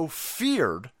so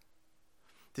feared.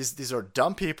 These are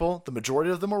dumb people. The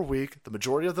majority of them are weak. The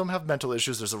majority of them have mental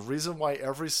issues. There's a reason why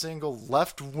every single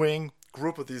left-wing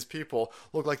group of these people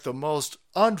look like the most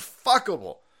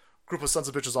unfuckable group of sons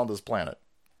of bitches on this planet.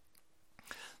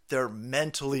 They're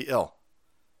mentally ill.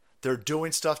 They're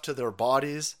doing stuff to their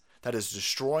bodies that is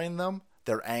destroying them.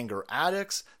 They're anger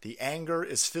addicts. The anger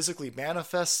is physically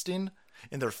manifesting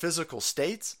in their physical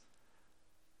states.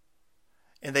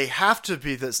 And they have to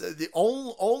be this.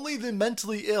 Only the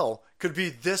mentally ill could be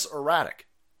this erratic.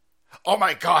 Oh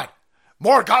my God.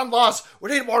 More gun laws.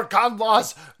 We need more gun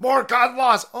laws. More gun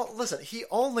laws. Oh, listen, he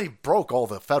only broke all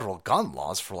the federal gun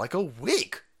laws for like a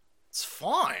week. It's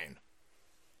fine.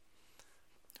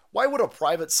 Why would a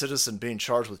private citizen being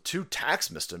charged with 2 tax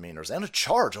misdemeanors and a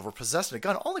charge over possessing a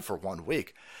gun only for 1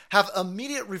 week have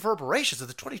immediate reverberations of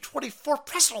the 2024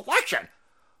 presidential election?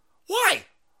 Why?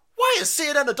 Why has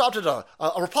CNN adopted a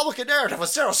Republican narrative with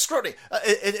zero scrutiny?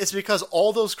 It's because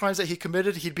all those crimes that he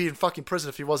committed, he'd be in fucking prison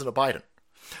if he wasn't a Biden.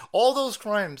 All those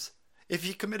crimes, if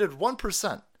he committed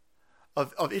 1%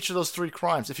 of each of those 3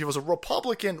 crimes, if he was a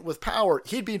Republican with power,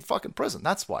 he'd be in fucking prison.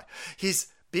 That's why. He's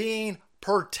being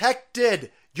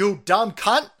protected, you dumb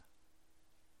cunt.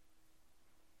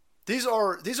 These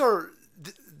are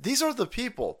the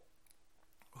people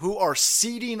who are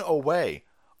ceding away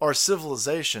our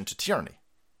civilization to tyranny.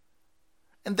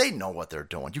 And they know what they're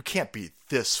doing. You can't be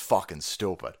this fucking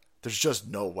stupid. There's just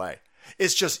no way.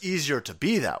 It's just easier to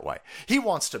be that way. He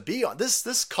wants to be on this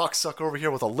cocksucker over here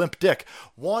with a limp dick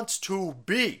wants to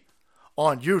be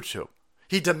on YouTube.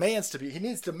 He demands to be. He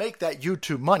needs to make that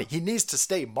YouTube money. He needs to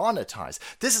stay monetized.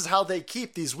 This is how they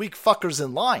keep these weak fuckers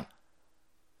in line.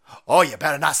 Oh, you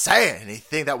better not say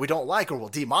anything that we don't like or we'll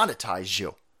demonetize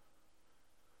you.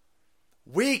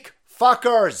 Weak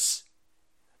fuckers.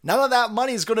 None of that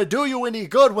money is going to do you any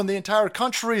good when the entire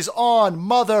country's on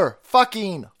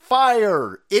motherfucking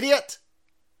fire, idiot.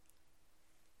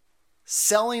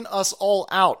 Selling us all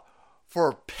out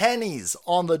for pennies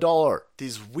on the dollar.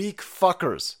 These weak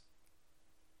fuckers.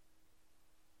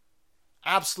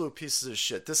 Absolute pieces of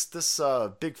shit. This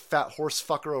big fat horse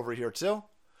fucker over here too.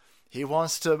 He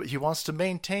wants to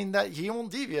maintain that he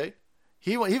won't deviate.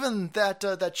 Even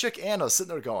that chick Anna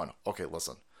sitting there going, okay,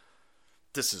 listen.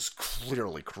 This is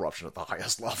clearly corruption at the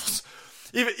highest levels.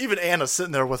 Even Anna's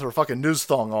sitting there with her fucking news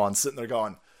thong on, sitting there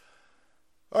going,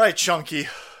 all right, Chunky.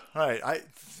 All right,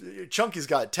 Chunky's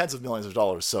got tens of millions of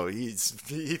dollars, so he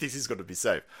thinks he's going to be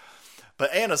safe.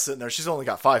 But Anna's sitting there, she's only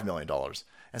got $5 million.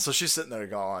 And so she's sitting there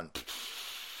going,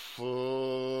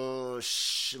 I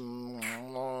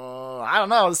don't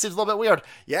know, this seems a little bit weird.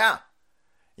 Yeah,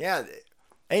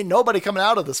 ain't nobody coming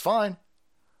out of this fine.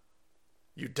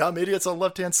 You dumb idiots on the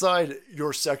left-hand side,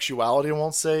 your sexuality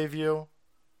won't save you.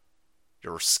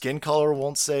 Your skin color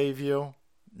won't save you.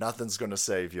 Nothing's going to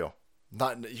save you.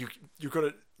 You're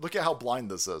going to look at how blind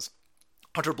this is.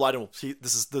 Hunter Biden will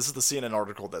this is the CNN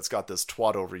article that's got this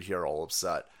twat over here all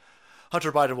upset.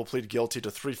 Hunter Biden will plead guilty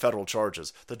to 3 federal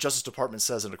charges, the Justice Department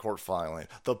says in a court filing.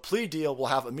 The plea deal will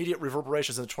have immediate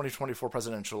reverberations in the 2024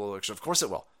 presidential election. Of course it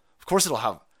will. Of course it'll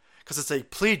have, because it's a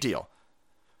plea deal.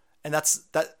 And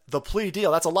the plea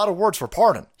deal, that's a lot of words for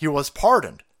pardon. He was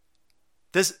pardoned.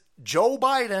 This Joe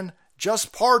Biden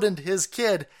just pardoned his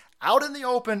kid out in the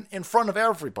open in front of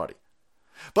everybody.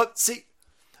 But see,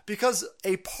 because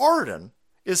a pardon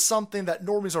is something that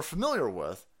normies are familiar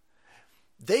with,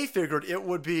 they figured it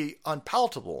would be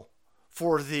unpalatable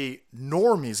for the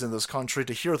normies in this country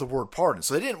to hear the word pardon.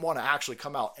 So they didn't want to actually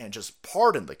come out and just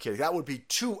pardon the kid. That would be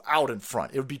too out in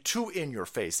front. It would be too in your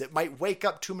face. It might wake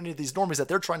up too many of these normies that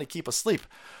they're trying to keep asleep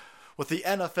with the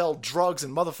NFL, drugs,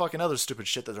 and motherfucking other stupid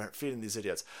shit that they're feeding these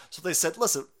idiots. So they said,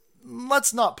 listen,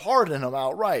 let's not pardon him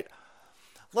outright.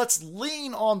 Let's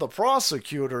lean on the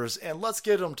prosecutors and let's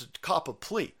get him to cop a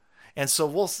plea. And so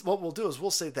what we'll do is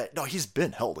we'll say that, no, he's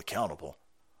been held accountable.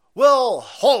 We'll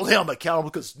hold him accountable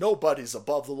because nobody's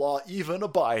above the law, even a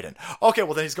Biden. Okay,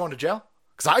 well then he's going to jail?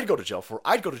 Because I'd go to jail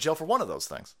for one of those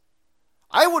things.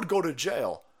 I would go to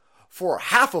jail for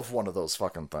half of one of those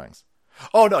fucking things.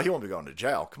 Oh no, he won't be going to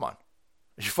jail. Come on.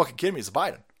 Are you fucking kidding me? He's a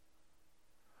Biden.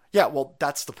 Yeah, well,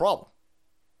 that's the problem.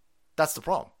 That's the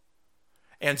problem.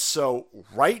 And so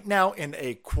right now in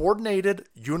a coordinated,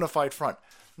 unified front.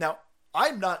 Now,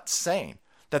 I'm not saying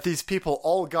that these people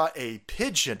all got a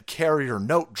pigeon carrier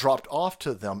note dropped off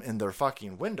to them in their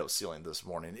fucking window ceiling this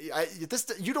morning.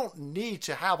 You don't need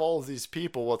to have all of these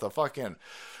people with a fucking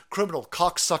criminal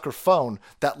cocksucker phone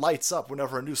that lights up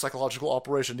whenever a new psychological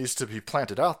operation needs to be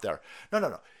planted out there.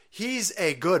 No. He's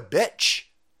a good bitch.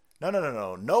 No.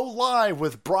 No lie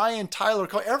with Brian Tyler.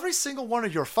 Every single one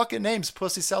of your fucking names,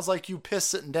 pussy, sounds like you piss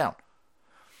sitting down.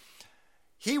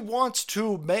 He wants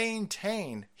to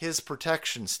maintain his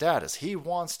protection status. He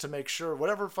wants to make sure,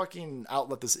 whatever fucking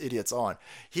outlet this idiot's on,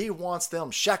 he wants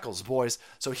them shekels, boys.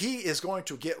 So he is going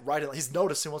to get right in. He's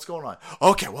noticing what's going on.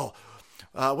 Okay, well,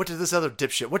 what did this other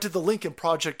dipshit, what did the Lincoln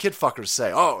Project kid fuckers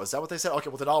say? Oh, is that what they said? Okay,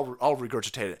 well then I'll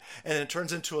regurgitate it. And it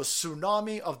turns into a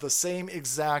tsunami of the same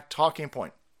exact talking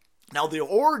point. Now, the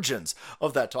origins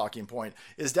of that talking point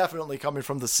is definitely coming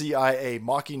from the CIA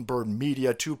Mockingbird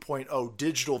Media 2.0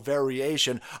 digital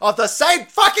variation of the same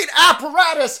fucking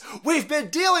apparatus we've been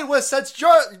dealing with since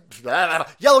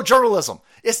yellow journalism.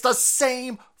 It's the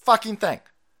same fucking thing.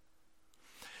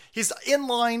 He's in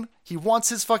line. He wants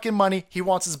his fucking money. He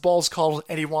wants his balls called,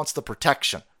 and he wants the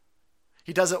protection.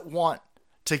 He doesn't want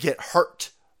to get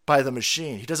hurt by the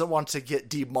machine. He doesn't want to get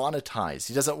demonetized.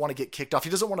 He doesn't want to get kicked off. He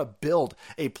doesn't want to build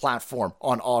a platform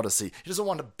on Odyssey. He doesn't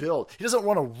want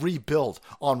to rebuild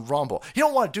on Rumble. He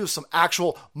don't want to do some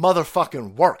actual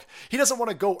motherfucking work. He doesn't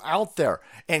want to go out there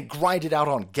and grind it out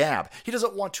on Gab. He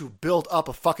doesn't want to build up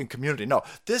a fucking community. No,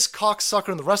 this cocksucker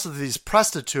and the rest of these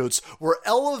prostitutes were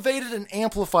elevated and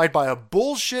amplified by a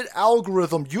bullshit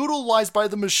algorithm utilized by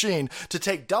the machine to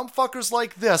take dumb fuckers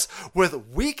like this with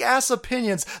weak ass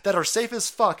opinions that are safe as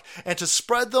fuck and to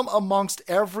spread them amongst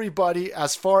everybody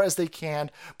as far as they can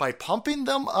by pumping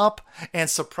them up and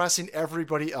suppressing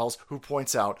everybody else who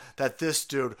points out that this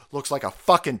dude looks like a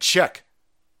fucking chick.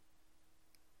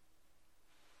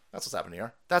 That's what's happening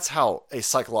here. That's how a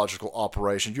psychological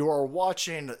operation. You are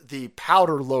watching the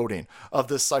powder loading of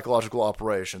this psychological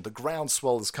operation. The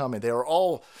groundswell is coming. They are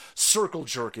all circle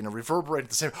jerking and reverberating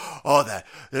the same. Oh, that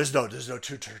there's no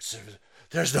two-tiered.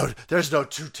 There's no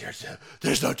two-tiered.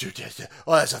 There's no two-tiered.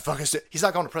 Oh, that's a fucking. He's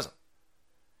not going to prison.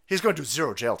 He's going to do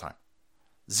zero jail time.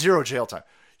 Zero jail time.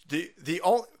 The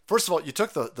only, first of all, you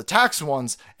took the tax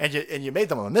ones and you made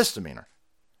them a misdemeanor.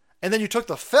 And then you took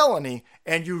the felony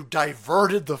and you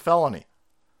diverted the felony.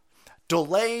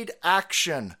 Delayed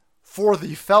action for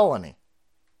the felony.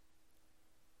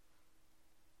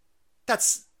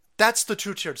 That's the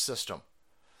two-tiered system.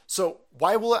 So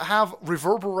why will it have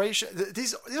reverberation?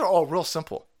 These are all real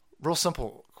simple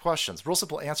questions, real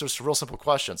simple answers to real simple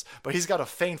questions. But he's got to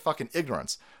feign fucking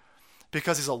ignorance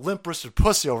because he's a limp-wristed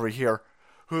pussy over here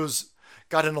who's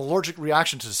got an allergic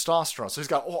reaction to testosterone. So he's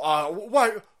got,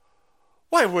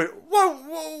 Why would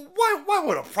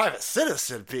a private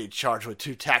citizen be charged with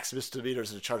 2 tax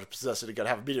misdemeanors and a charge of possession and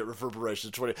have immediate reverberation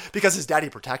to 20? Because his daddy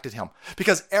protected him.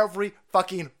 Because every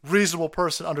fucking reasonable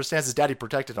person understands his daddy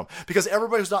protected him. Because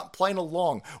everybody who's not playing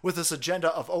along with this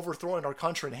agenda of overthrowing our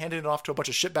country and handing it off to a bunch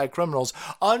of shitbag criminals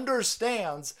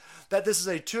understands that this is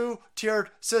a 2-tiered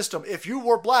system. If you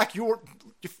were black,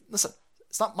 listen,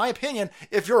 it's not my opinion.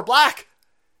 If you're black,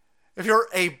 if you're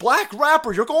a black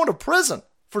rapper, you're going to prison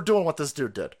for doing what this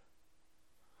dude did.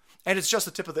 And it's just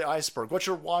the tip of the iceberg. What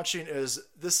you're watching is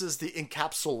the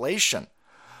encapsulation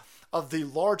of the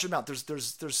large amount. There's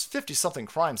 50-something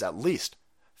crimes at least.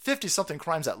 50-something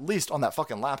crimes at least on that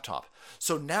fucking laptop.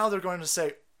 So now they're going to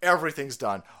say everything's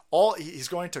done. He's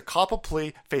going to cop a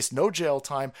plea, face no jail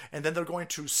time, and then they're going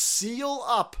to seal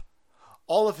up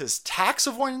all of his tax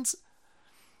avoidance.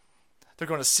 They're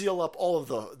going to seal up all of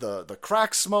the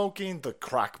crack smoking, the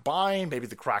crack buying, maybe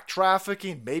the crack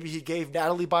trafficking. Maybe he gave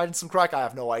Natalie Biden some crack. I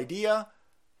have no idea.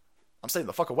 I'm staying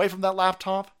the fuck away from that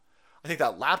laptop. I think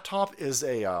that laptop is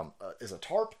a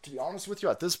tarp, to be honest with you,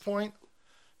 at this point.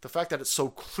 The fact that it's so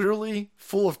clearly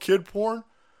full of kid porn.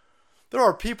 There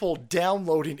are people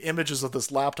downloading images of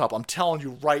this laptop. I'm telling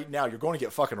you right now, you're going to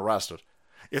get fucking arrested.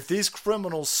 If these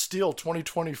criminals steal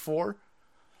 2024...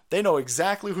 they know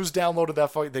exactly who's downloaded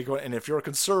that fucking. And if you're a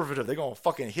conservative, they're going to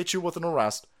fucking hit you with an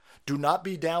arrest. Do not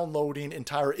be downloading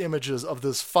entire images of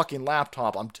this fucking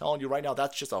laptop. I'm telling you right now,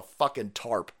 that's just a fucking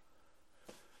tarp.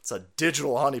 It's a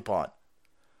digital honeypot.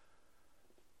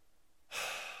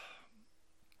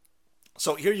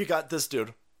 So here you got this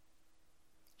dude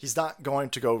He's not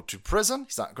going to go to prison.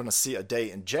 He's not going to see a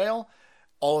day in jail.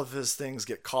 All of his things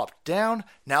get copped down.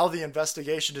 Now the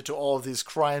investigation into all of these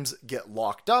crimes get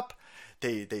locked up.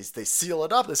 They seal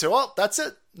it up. They say, well, that's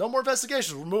it. No more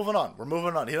investigations. We're moving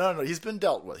on. He's been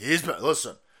dealt with.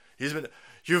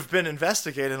 You've been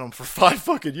investigating him for 5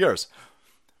 fucking years.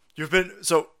 You've been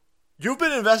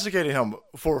investigating him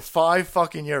for 5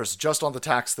 fucking years just on the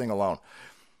tax thing alone.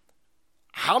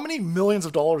 How many millions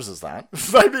of dollars is that?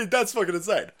 I mean, that's fucking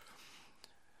insane.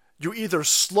 You either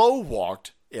slow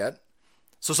walked it,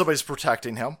 so somebody's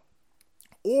protecting him,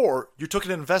 or you took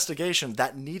an investigation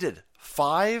that needed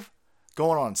 5,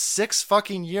 going on 6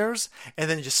 fucking years, and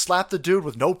then you slapped the dude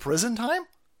with no prison time?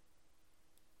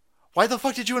 Why the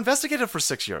fuck did you investigate it for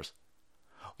 6 years?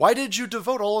 Why did you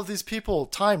devote all of these people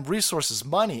time, resources,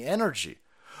 money, energy?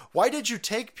 Why did you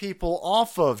take people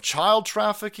off of child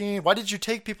trafficking? Why did you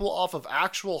take people off of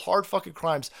actual hard fucking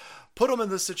crimes, put them in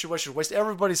this situation, waste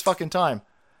everybody's fucking time,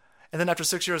 and then after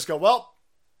 6 years go, well,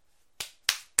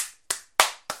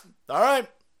 all right,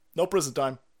 no prison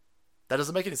time. That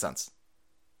doesn't make any sense.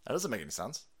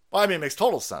 Well, I mean, it makes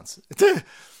total sense.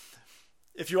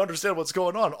 If you understand what's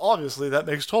going on, obviously that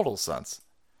makes total sense.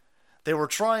 They were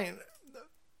trying...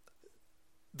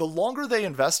 The longer they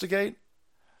investigate,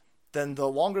 then the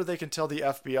longer they can tell the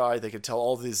FBI, they can tell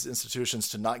all these institutions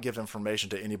to not give information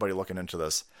to anybody looking into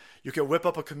this. You can whip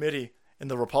up a committee in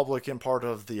the Republican part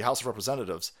of the House of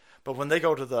Representatives, but when they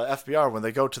go to the FBI, or when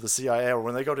they go to the CIA, or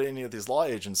when they go to any of these law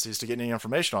agencies to get any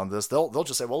information on this, they'll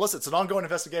just say, well, listen, it's an ongoing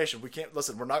investigation.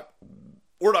 We're not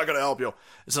going to help you.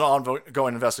 It's an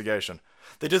ongoing investigation.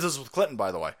 They did this with Clinton,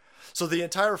 by the way. So the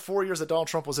entire 4 years that Donald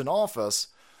Trump was in office,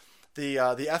 the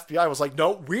FBI was like,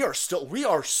 no, we are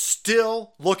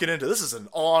still looking into this. Is an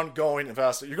ongoing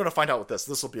investigation. You're going to find out with this.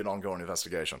 This will be an ongoing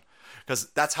investigation, because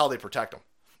that's how they protect them.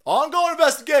 Ongoing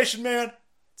investigation, man.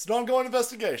 It's an ongoing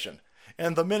investigation.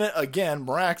 And the minute, again,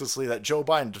 miraculously, that Joe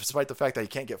Biden, despite the fact that he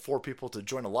can't get 4 people to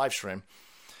join a live stream,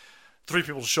 3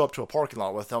 people to show up to a parking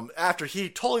lot with him, after he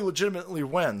totally legitimately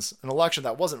wins an election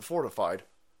that wasn't fortified,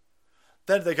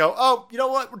 then they go, oh, you know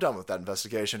what? We're done with that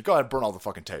investigation. Go ahead and burn all the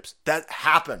fucking tapes. That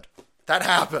happened. That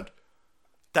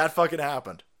fucking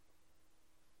happened.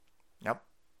 Yep.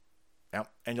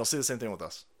 And you'll see the same thing with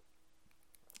this.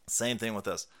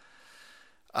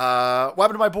 What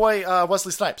happened to my boy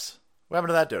Wesley Snipes? What happened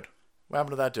to that dude?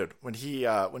 When he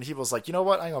was like, you know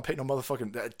what? I ain't gonna pay no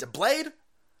motherfucking...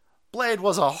 Blade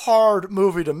was a hard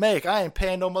movie to make. I ain't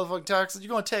paying no motherfucking taxes. You're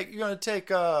gonna take...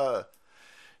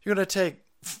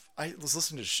 I was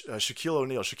listening to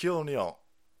Shaquille O'Neal.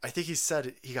 I think he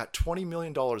said he got $20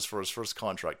 million for his first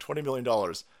contract. $20 million.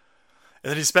 And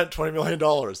then he spent $20 million.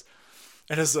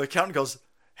 And his accountant goes,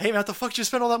 hey man, what the fuck did you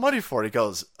spend all that money for? And he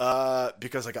goes,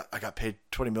 because I got paid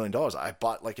 $20 million. I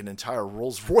bought like an entire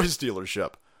Rolls Royce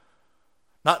dealership.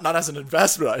 Not as an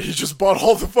investment. He just bought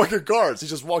all the fucking cars. He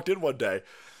just walked in one day.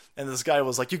 And this guy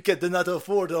was like, you did not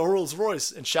afford a Rolls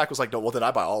Royce. And Shaq was like, no, well then I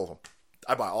buy all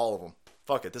of them.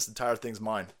 Fuck it, this entire thing's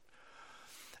mine.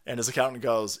 And his accountant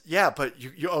goes, yeah, but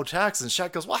you owe tax. And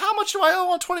Shaq goes, well, how much do I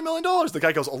owe on $20 million? The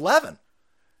guy goes, 11.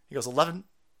 He goes, 11.50?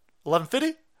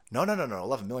 No,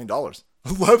 $11 million. $11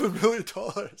 million.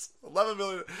 $11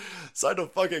 million. Signed a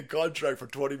fucking contract for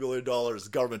 $20 million. The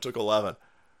government took 11.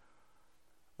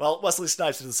 Well, Wesley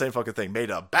Snipes did the same fucking thing.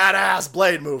 Made a badass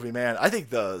Blade movie, man. I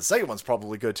think the second one's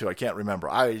probably good too. I can't remember.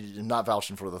 I am not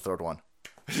vouching for the third one.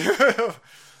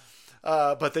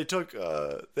 But they took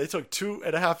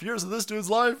 2.5 years of this dude's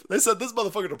life. They sent this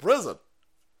motherfucker to prison.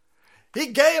 He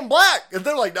gay and black. And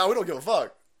they're like, no, we don't give a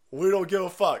fuck. We don't give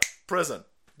a fuck. Prison.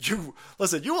 You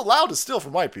allowed to steal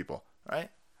from white people, right?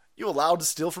 You allowed to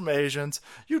steal from Asians.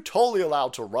 You totally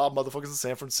allowed to rob motherfuckers in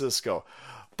San Francisco.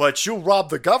 But you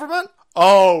rob the government?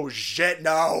 Oh, shit,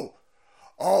 no.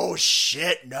 Oh,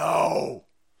 shit, no.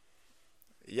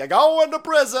 You go into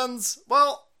prisons.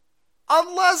 Well,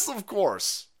 unless, of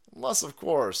course, you're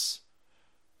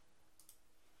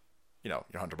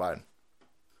Hunter Biden.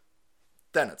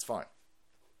 Then it's fine.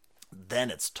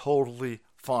 Then it's totally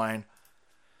fine.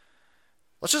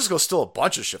 Let's just go steal a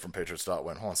bunch of shit from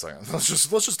Patriots.win. Hold on a second. Let's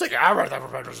just take everything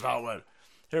from Patriots.win.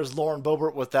 Here's Lauren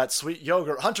Boebert with that sweet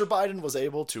yogurt. Hunter Biden was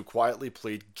able to quietly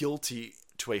plead guilty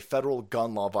to a federal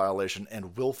gun law violation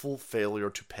and willful failure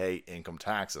to pay income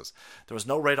taxes. There was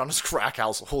no raid on his crack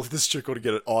household. This chick would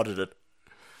get it audited.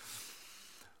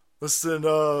 Listen,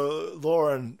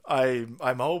 Lauren, I'm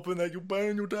hoping that you're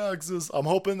paying your taxes. I'm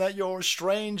hoping that your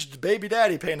estranged baby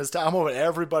daddy paying his taxes. I'm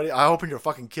hoping your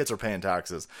fucking kids are paying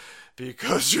taxes.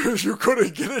 Because you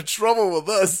couldn't get in trouble with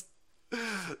this.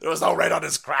 There was no raid on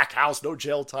his crack house, no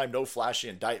jail time, no flashy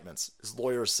indictments. His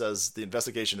lawyer says the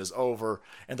investigation is over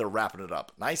and they're wrapping it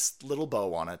up. Nice little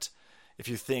bow on it. If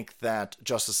you think that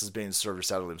justice is being served, you're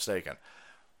sadly mistaken.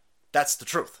 That's the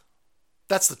truth.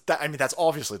 That's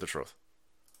obviously the truth.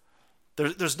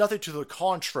 There's nothing to the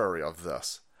contrary of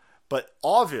this. But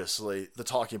obviously, the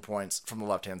talking points from the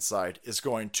left-hand side is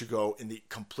going to go in the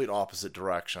complete opposite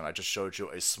direction. I just showed you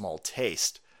a small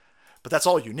taste. But that's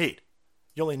all you need.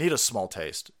 You only need a small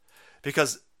taste.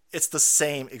 Because it's the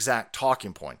same exact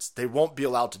talking points. They won't be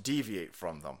allowed to deviate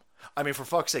from them. I mean, for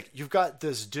fuck's sake, you've got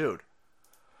this dude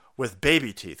with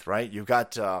baby teeth, right? You've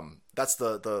got, that's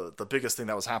the biggest thing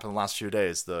that was happening the last few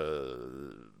days.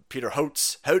 The Peter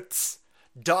Hotz,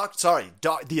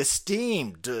 the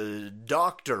esteemed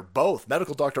doctor, both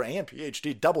medical doctor and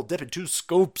PhD, double dipping 2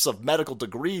 scoops of medical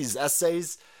degrees,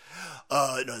 essays.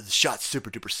 No, the shot's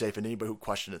super duper safe, and anybody who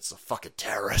questions it's a fucking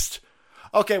terrorist.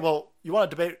 Okay, well, you want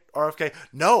to debate RFK?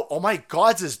 No, oh my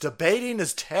God, this debating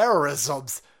is terrorism.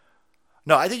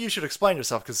 No, I think you should explain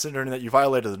yourself, considering that you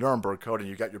violated the Nuremberg Code and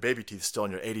you got your baby teeth still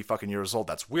and you're 80 fucking years old.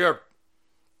 That's weird.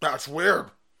 That's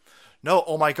weird. No,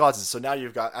 oh my God. So now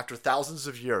you've got, after thousands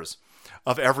of years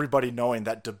of everybody knowing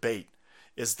that debate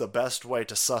is the best way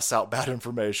to suss out bad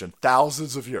information.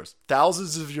 Thousands of years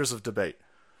of debate.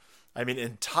 I mean,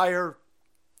 entire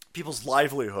people's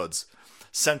livelihoods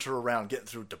center around getting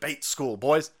through debate school,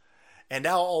 boys. And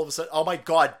now all of a sudden, oh my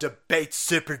God, debate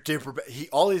super duper.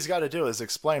 All he's got to do is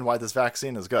explain why this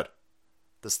vaccine is good.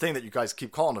 This thing that you guys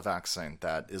keep calling a vaccine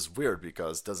that is weird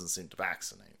because it doesn't seem to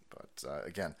vaccinate. But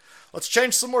again, let's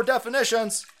change some more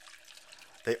definitions.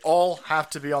 They all have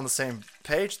to be on the same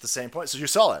page, the same point. So you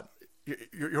saw it.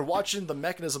 You're watching the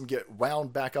mechanism get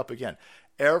wound back up again.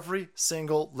 Every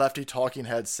single lefty talking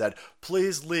head said,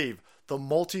 please leave the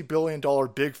multi-billion-dollar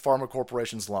big pharma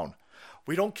corporations alone.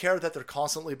 We don't care that they're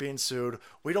constantly being sued.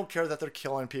 We don't care that they're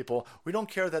killing people. We don't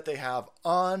care that they have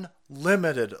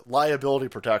unlimited liability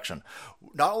protection.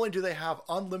 Not only do they have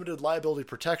unlimited liability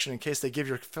protection in case they give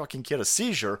your fucking kid a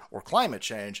seizure or climate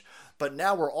change, but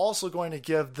now we're also going to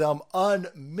give them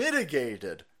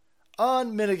unmitigated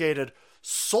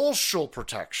social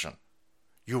protection.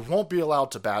 You won't be allowed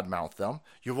to badmouth them.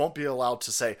 You won't be allowed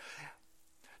to say,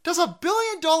 does a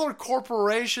billion-dollar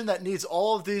corporation that needs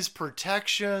all of these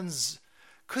protections,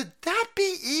 could that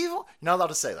be evil? You're not allowed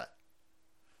to say that.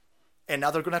 And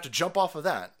now they're going to have to jump off of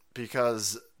that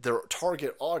because their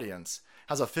target audience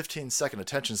has a 15-second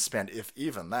attention span, if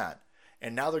even that.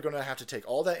 And now they're going to have to take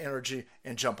all that energy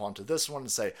and jump onto this one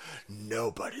and say,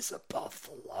 nobody's above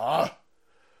the law.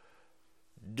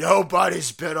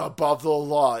 Nobody's been above the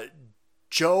law.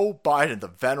 Joe Biden, the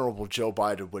venerable Joe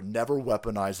Biden, would never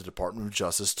weaponize the Department of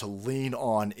Justice to lean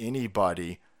on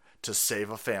anybody to save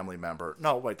a family member.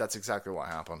 No, wait, that's exactly what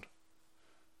happened.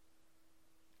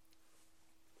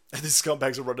 And these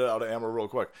scumbags are running out of ammo real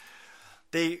quick.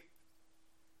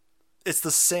 It's the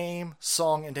same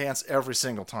song and dance every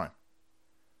single time.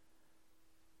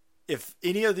 If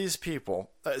any of these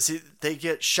people, they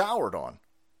get showered on.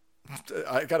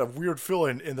 I got a weird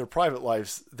feeling in their private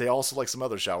lives, they also like some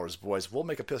other showers, boys. We'll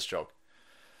make a piss joke.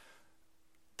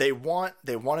 They want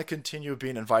to continue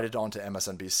being invited onto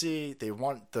MSNBC. They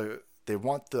want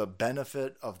the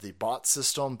benefit of the bot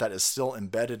system that is still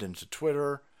embedded into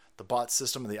Twitter, the bot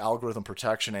system and the algorithm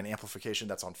protection and amplification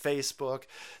that's on Facebook.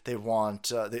 They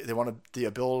want they want the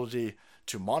ability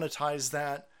to monetize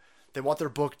that. They want their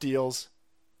book deals,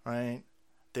 right?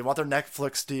 They want their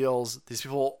Netflix deals. These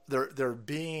people, they're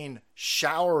being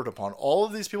showered upon. All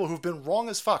of these people who've been wrong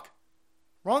as fuck.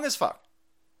 Wrong as fuck.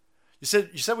 You said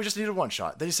we just needed 1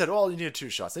 shot. Then you said, oh, you needed 2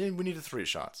 shots. Then we needed 3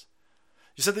 shots.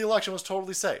 You said the election was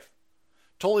totally safe.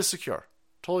 Totally secure.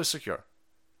 Totally secure.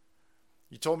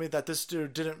 You told me that this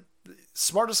dude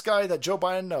smartest guy that Joe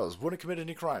Biden knows, wouldn't commit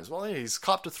any crimes. Well, he's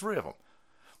copped to 3 of them.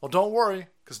 Well, don't worry,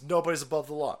 because nobody's above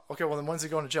the law. Okay, well, then when's he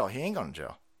going to jail? He ain't going to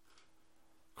jail.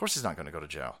 Of course he's not going to go to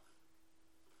jail.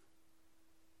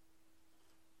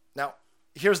 Now,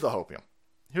 here's the hopium.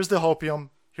 Here's the hopium.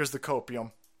 Here's the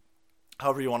copium.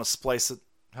 However you want to splice it.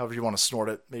 However you want to snort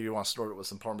it. Maybe you want to snort it with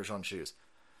some Parmesan cheese.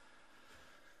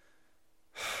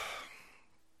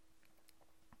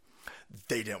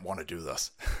 They didn't want to do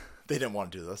this. They didn't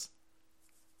want to do this.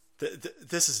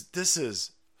 This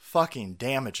is fucking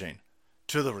damaging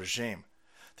to the regime.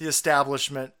 The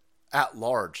establishment at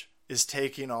large is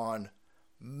taking on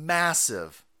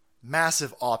massive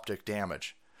optic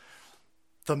damage.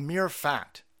 The mere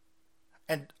fact,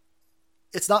 and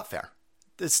it's not fair.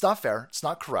 It's not fair. It's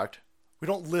not correct. We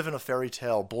don't live in a fairy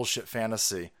tale bullshit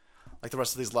fantasy like the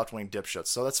rest of these left-wing dipshits.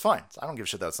 So that's fine. I don't give a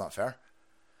shit that it's not fair.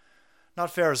 Not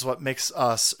fair is what makes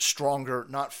us stronger.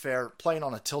 Not fair. Playing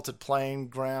on a tilted playing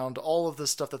ground. All of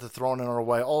this stuff that they're throwing in our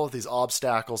way. All of these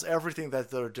obstacles. Everything that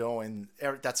they're doing.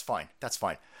 That's fine. That's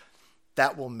fine.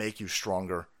 That will make you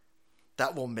stronger.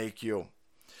 That will make you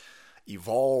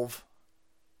evolve.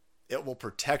 It will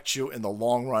protect you in the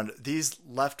long run. These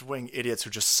left-wing idiots who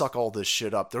just suck all this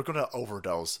shit up, they're going to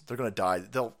overdose. They're going to die.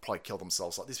 They'll probably kill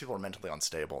themselves. These people are mentally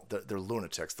unstable. They're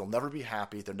lunatics. They'll never be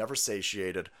happy. They're never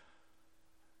satiated.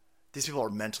 These people are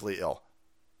mentally ill.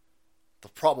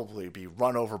 They'll probably be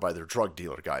run over by their drug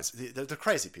dealer guys. They're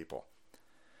crazy people.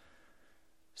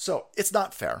 So it's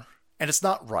not fair, and it's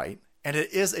not right, and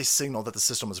it is a signal that the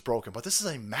system is broken. But this is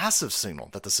a massive signal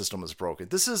that the system is broken.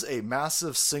 This is a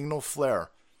massive signal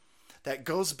flare that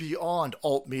goes beyond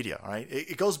alt media, right?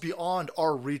 It goes beyond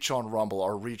our reach on Rumble,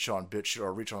 our reach on BitChute,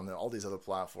 our reach on all these other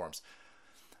platforms.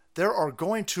 There are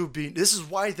going to be, this is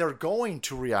why they're going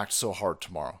to react so hard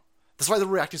tomorrow. This is why they're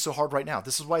reacting so hard right now.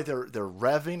 This is why they're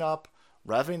revving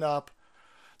up.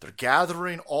 They're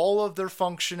gathering all of their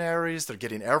functionaries. They're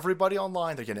getting everybody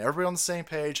online. They're getting everybody on the same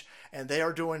page. And they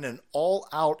are doing an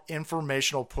all-out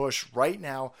informational push right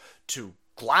now to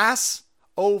glass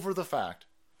over the fact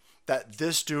that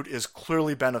this dude is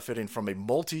clearly benefiting from a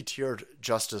multi-tiered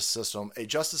justice system, a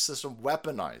justice system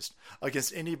weaponized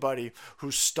against anybody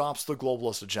who stops the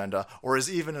globalist agenda or is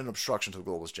even an obstruction to the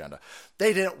globalist agenda.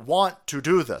 They didn't want to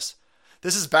do this.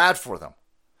 This is bad for them.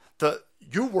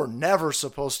 You were never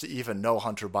supposed to even know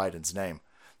Hunter Biden's name.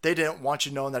 They didn't want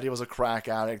you knowing that he was a crack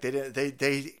addict.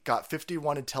 They got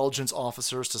 51 intelligence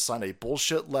officers to sign a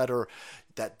bullshit letter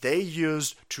that they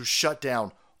used to shut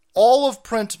down all of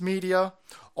print media,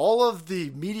 all of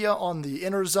the media on the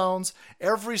inner zones.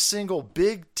 Every single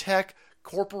big tech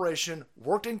corporation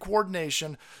worked in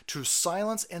coordination to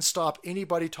silence and stop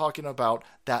anybody talking about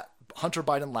that Hunter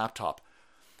Biden laptop,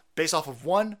 based off of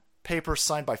one paper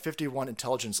signed by 51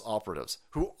 intelligence operatives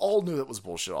who all knew that was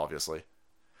bullshit, obviously.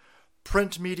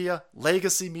 Print media,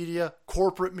 legacy media,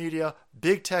 corporate media,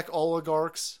 big tech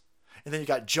oligarchs, and then you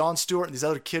got Jon Stewart and these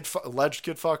other alleged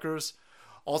kid fuckers.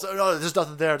 Also, no, there's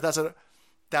nothing there.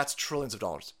 That's trillions of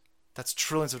dollars. That's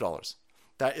trillions of dollars.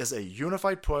 That is a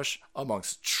unified push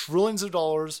amongst trillions of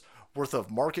dollars worth of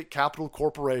market capital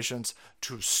corporations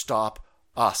to stop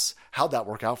us. How'd that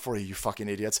work out for you, you fucking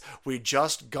idiots? We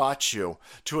just got you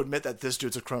to admit that this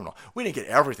dude's a criminal. We didn't get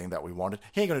everything that we wanted.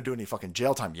 He ain't going to do any fucking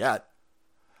jail time yet.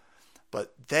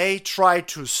 But they tried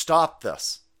to stop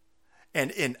this.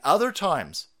 And in other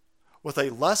times, with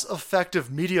a less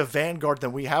effective media vanguard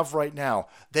than we have right now,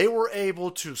 they were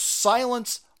able to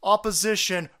silence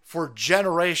opposition for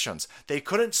generations. They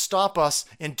couldn't stop us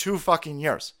in 2 fucking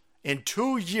years. In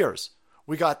 2 years,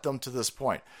 we got them to this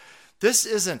point. This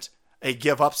isn't a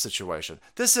give up situation.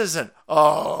 This isn't,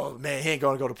 oh man, he ain't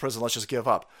going to go to prison, let's just give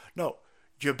up. No,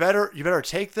 you better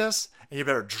take this and you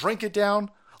better drink it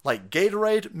down like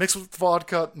Gatorade mixed with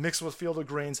vodka, mixed with Field of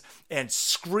Greens, and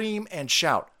scream and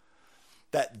shout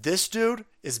that this dude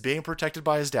is being protected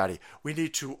by his daddy. We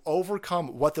need to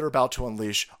overcome what they're about to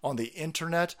unleash on the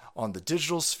internet, on the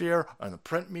digital sphere, on the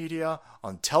print media,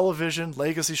 on television,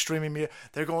 legacy streaming media.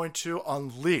 They're going to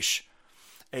unleash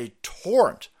a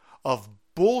torrent of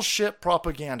bullshit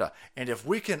propaganda. And if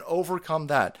we can overcome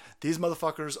that, these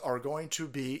motherfuckers are going to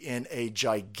be in a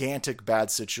gigantic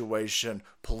bad situation,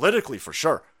 politically for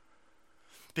sure.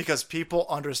 Because people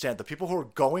understand, the people who are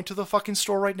going to the fucking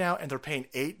store right now and they're paying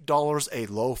 $8 a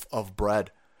loaf of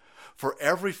bread. For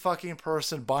every fucking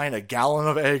person buying a gallon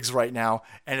of eggs right now,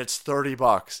 and it's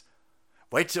 $30.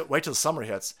 Wait till the summer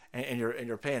hits and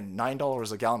you're paying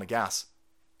 $9 a gallon of gas.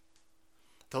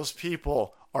 Those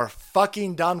people are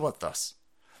fucking done with this.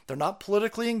 They're not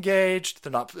politically engaged.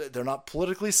 They're not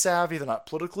politically savvy. They're not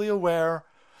politically aware.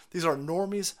 These are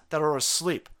normies that are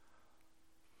asleep.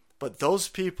 But those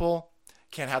people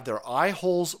can have their eye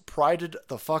holes pried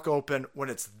the fuck open when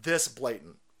it's this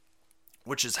blatant,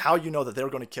 which is how you know that they're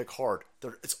going to kick hard.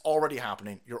 It's already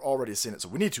happening. You're already seeing it. So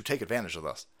we need to take advantage of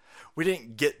this. We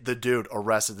didn't get the dude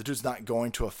arrested. The dude's not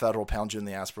going to a federal pound you in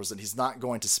the ass prison. He's not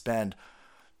going to spend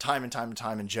time and time and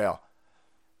time in jail.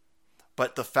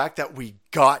 But the fact that we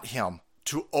got him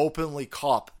to openly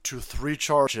cop to 3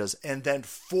 charges and then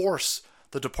force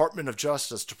the Department of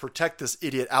Justice to protect this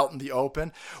idiot out in the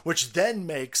open, which then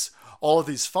makes all of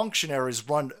these functionaries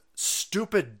run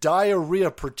stupid diarrhea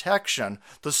protection.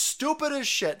 The stupidest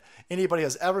shit anybody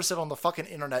has ever said on the fucking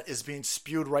internet is being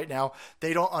spewed right now.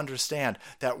 They don't understand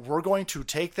that we're going to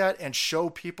take that and show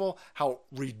people how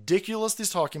ridiculous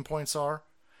these talking points are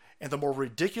And the more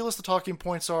ridiculous the talking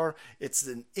points are, it's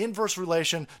an inverse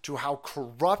relation to how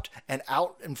corrupt and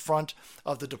out in front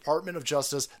of the Department of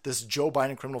Justice this Joe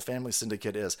Biden criminal family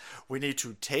syndicate is. We need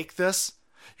to take this.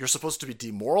 You're supposed to be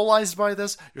demoralized by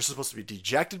this. You're supposed to be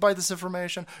dejected by this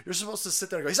information. You're supposed to sit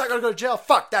there and go, he's not going to go to jail.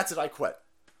 Fuck, that's it. I quit.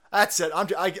 That's it. I'm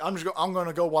going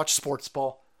to go watch sports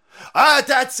ball.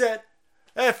 That's it.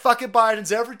 Hey, fucking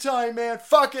Biden's every time, man.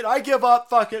 Fuck it. I give up.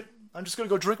 Fuck it. I'm just going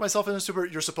to go drink myself in the super.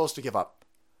 You're supposed to give up.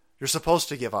 You're supposed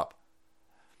to give up.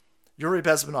 Yuri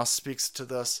Bezmenov speaks to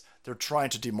this. They're trying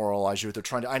to demoralize you.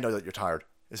 I know that you're tired.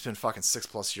 It's been fucking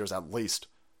 6+ years at least.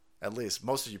 At least.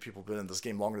 Most of you people have been in this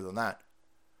game longer than that.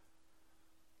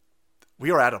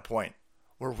 We are at a point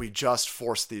where we just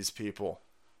force these people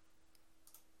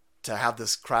to have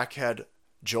this crackhead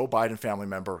Joe Biden family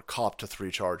member copped to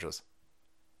 3 charges.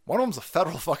 One of them's a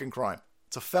federal fucking crime.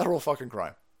 It's a federal fucking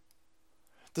crime.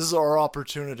 This is our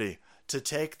opportunity to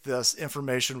take this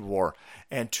information war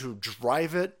and to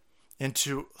drive it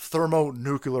into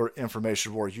thermonuclear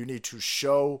information war. You need to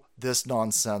show this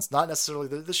nonsense. Not necessarily,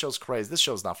 this show's crazy. This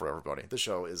show's not for everybody. This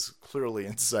show is clearly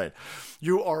insane.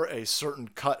 You are a certain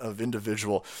cut of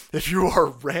individual. If you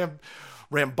are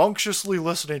rambunctiously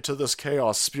listening to this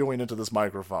chaos spewing into this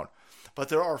microphone. But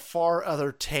there are far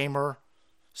other tamer,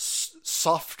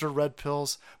 softer red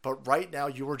pills. But right now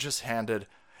you were just handed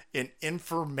an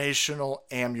informational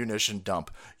ammunition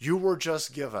dump. You were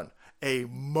just given a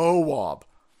Moab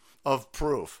of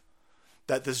proof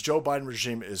that this Joe Biden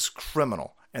regime is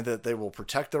criminal and that they will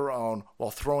protect their own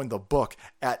while throwing the book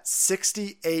at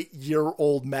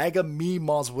 68-year-old MAGA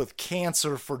memas with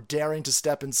cancer for daring to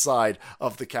step inside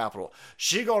of the Capitol.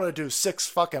 She gonna do 6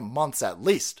 fucking months at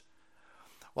least.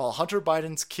 While Hunter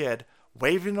Biden's kid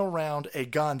waving around a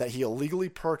gun that he illegally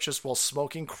purchased while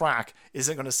smoking crack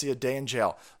isn't going to see a day in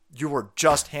jail. You were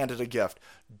just handed a gift.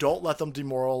 Don't let them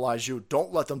demoralize you.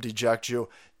 Don't let them deject you.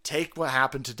 Take what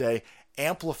happened today,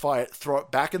 amplify it, throw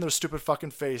it back in their stupid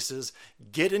fucking faces,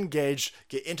 get engaged,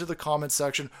 get into the comment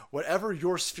section, whatever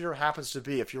your sphere happens to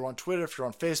be. If you're on Twitter, if you're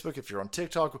on Facebook, if you're on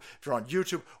TikTok, if you're on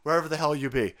YouTube, wherever the hell you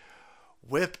be,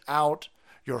 whip out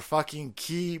your fucking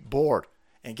keyboard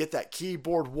and get that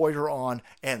keyboard warrior on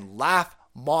and laugh,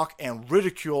 mock, and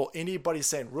ridicule anybody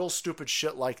saying real stupid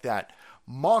shit like that.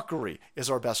 Mockery is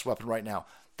our best weapon right now.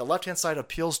 The left-hand side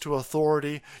appeals to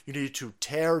authority. You need to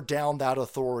tear down that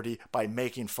authority by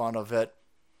making fun of it.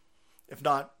 If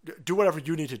not, do whatever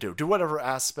you need to do. Do whatever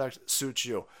aspect suits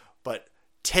you. But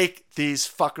take these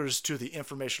fuckers to the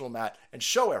informational mat and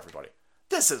show everybody.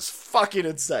 This is fucking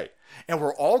insane. And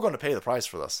we're all going to pay the price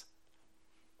for this.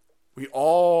 We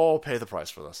all pay the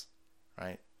price for this,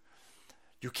 right?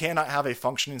 You cannot have a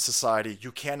functioning society.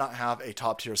 You cannot have a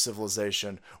top-tier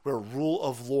civilization where rule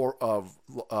of law,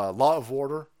 law of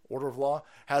order of law,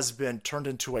 has been turned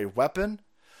into a weapon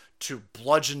to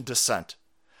bludgeon dissent.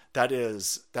 That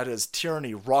is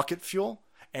tyranny rocket fuel.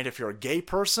 And if you're a gay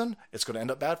person, it's going to end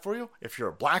up bad for you. If you're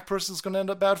a black person, it's going to end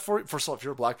up bad for you. First of all, if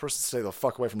you're a black person, stay the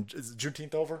fuck away from... Is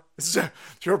Juneteenth over? If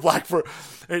you're a black person...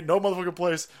 Ain't no motherfucking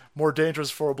place more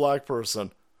dangerous for a black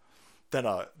person than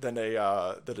a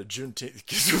Juneteenth...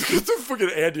 Get the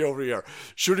fucking Andy over here.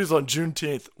 Shootings on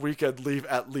Juneteenth weekend leave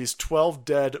at least 12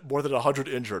 dead, more than 100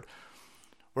 injured.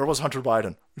 Where was Hunter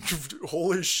Biden?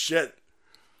 Holy shit.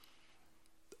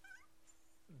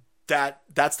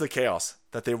 That's the chaos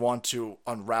that they want to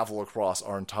unravel across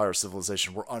our entire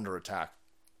civilization. We're under attack.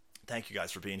 Thank you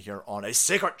guys for being here on a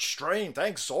secret stream.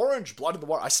 Thanks, Orange. Blood in the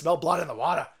water. I smell blood in the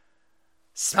water.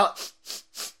 Smell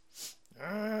it.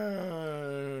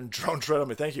 Drone tread on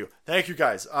me. Thank you. Thank you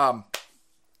guys.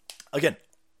 Again,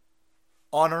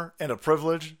 honor and a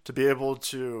privilege to be able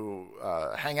to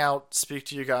hang out, speak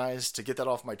to you guys, to get that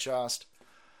off my chest.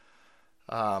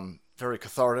 Very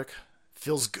cathartic.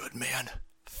 Feels good, man.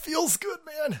 Feels good,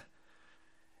 man.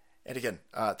 And again,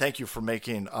 thank you for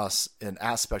making us an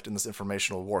aspect in this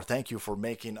informational war. Thank you for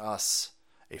making us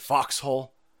a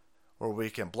foxhole where we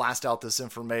can blast out this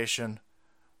information,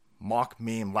 mock,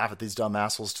 meme, laugh at these dumb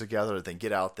assholes together, then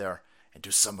get out there and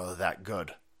do some of that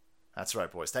good. That's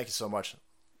right, boys. Thank you so much,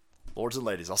 lords and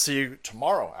ladies. I'll see you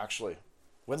tomorrow, actually.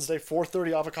 Wednesday,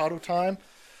 4:30 avocado time.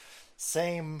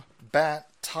 Same bat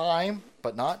time,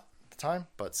 but not the time,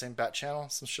 but same bat channel,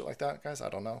 some shit like that, guys. I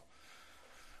don't know.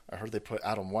 I heard they put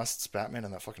Adam West's Batman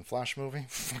in that fucking Flash movie.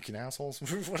 Fucking assholes.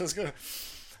 What is good?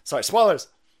 Sorry, spoilers.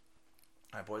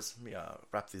 All right, boys, let me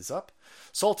wrap these up.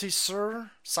 Salty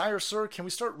Sir, Sire Sir, can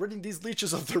we start ridding these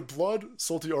leeches of their blood?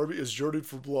 Salty Army is yearning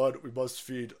for blood. We must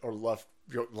feed our left.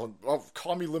 Oh,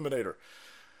 call me Eliminator.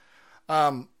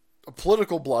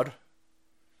 Political blood.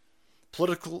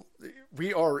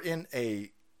 We are in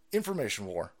a information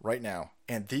war right now,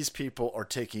 And these people are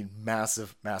taking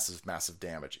massive, massive, massive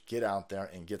damage. Get out there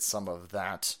and get some of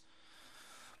that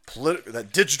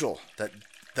that digital.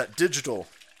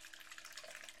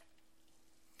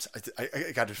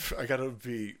 I gotta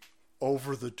be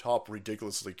over the top,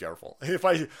 ridiculously careful. If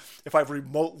I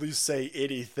remotely say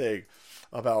anything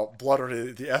about blood or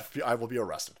the FBI, I will be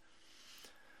arrested.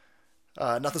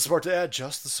 Nothing support to add,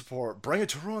 just the support. Bring it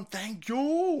to ruin. Thank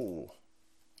you.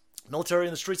 Military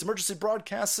in the streets, emergency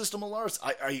broadcast system alerts.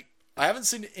 I haven't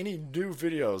seen any new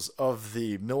videos of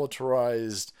the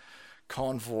militarized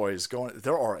convoys going.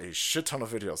 There are a shit ton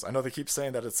of videos. I know they keep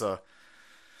saying that it's a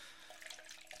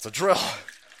drill.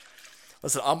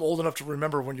 Listen, I'm old enough to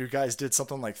remember when you guys did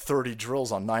something like 30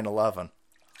 drills on 9/11.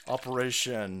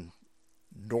 Operation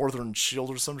Northern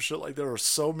Shield or some shit like that. There are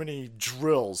so many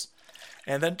drills.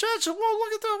 And then, Judge, whoa,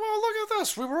 look at that. Whoa, look at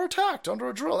this. We were attacked under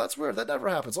a drill. That's weird. That never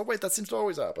happens. Oh, wait, that seems to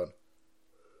always happen.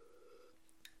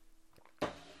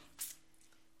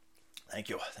 Thank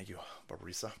you. Thank you,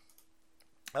 Barbarisa.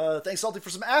 Thanks, Salty, for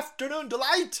some afternoon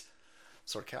delight.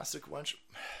 Sarcastic wench.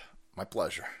 My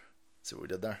pleasure. See what we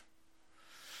did there?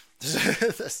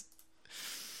 This.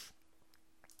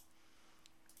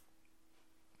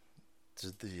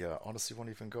 Did the Odyssey one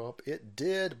even go up? It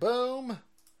did. Boom.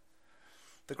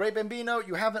 The Great Bambino,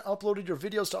 you haven't uploaded your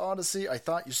videos to Odyssey. I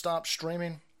thought you stopped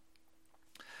streaming.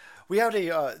 We had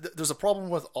there's a problem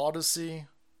with Odyssey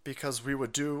because we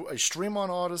would do a stream on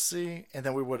Odyssey and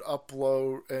then we would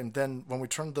upload, and then when we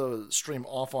turned the stream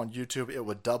off on YouTube, it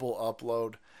would double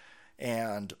upload.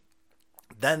 And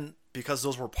then because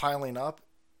those were piling up,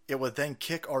 it would then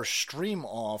kick our stream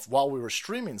off while we were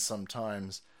streaming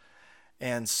sometimes.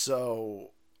 And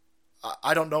so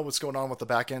I don't know what's going on with the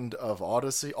back end of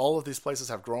Odyssey. All of these places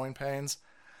have growing pains.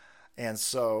 And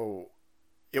so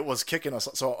it was kicking us.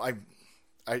 So I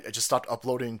just stopped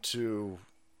uploading to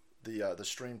the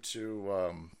stream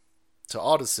to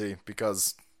Odyssey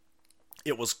because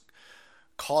it was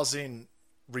causing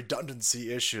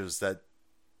redundancy issues that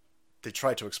they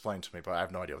tried to explain to me, but I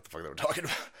have no idea what the fuck they were talking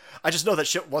about. I just know that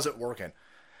shit wasn't working.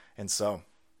 And so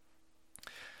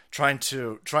trying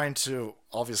to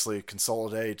obviously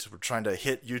consolidate. We're trying to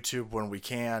hit YouTube when we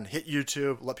can. Hit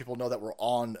YouTube, let people know that we're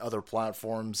on other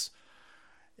platforms.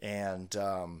 And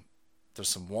there's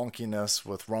some wonkiness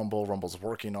with Rumble. Rumble's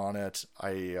working on it.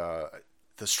 The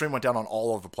stream went down on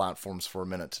all of the platforms for a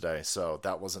minute today, so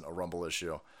that wasn't a Rumble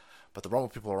issue. But the Rumble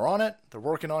people are on it. They're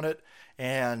working on it.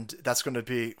 And that's going to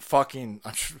be fucking...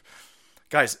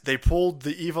 Guys, they pulled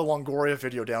the Eva Longoria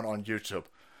video down on YouTube.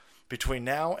 Between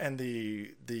now and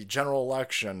the general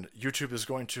election, YouTube is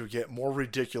going to get more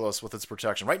ridiculous with its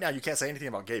protection. Right now, you can't say anything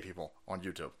about gay people on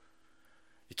YouTube.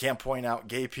 You can't point out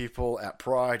gay people at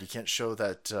Pride. You can't show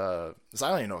that... I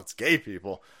don't even know if it's gay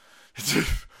people.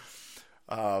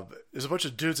 There's a bunch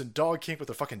of dudes in dog kink with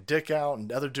their fucking dick out,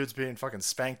 and other dudes being fucking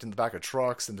spanked in the back of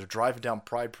trucks, and they're driving down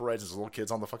Pride parades, and there's little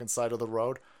kids on the fucking side of the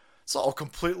road. It's all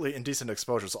completely indecent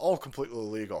exposure. It's all completely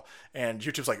illegal. And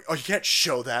YouTube's like, oh, you can't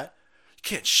show that. You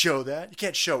can't show that. You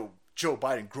can't show Joe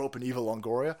Biden groping Eva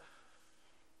Longoria.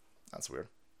 That's weird.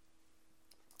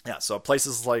 Yeah, so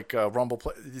places like Rumble,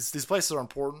 these places are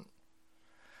important.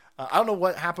 I don't know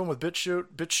what happened with BitChute.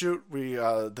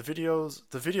 BitChute, the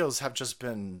videos have just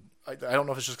been. I don't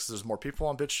know if it's just because there's more people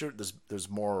on BitChute. There's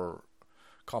more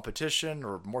competition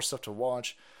or more stuff to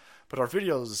watch. But our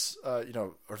videos,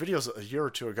 our videos a year or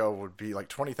two ago would be like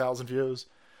 20,000 views,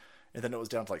 and then it was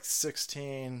down to like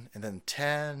 16, and then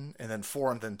 10, and then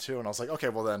 4, and then 2, and I was like, okay,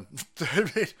 well then,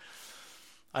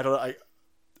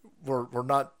 we're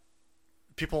not.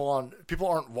 People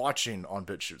aren't watching on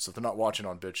BitChute, so if they're not watching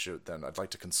on BitChute, then I'd like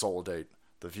to consolidate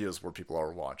the views where people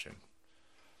are watching.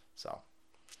 So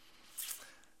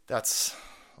that's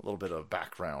a little bit of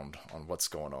background on what's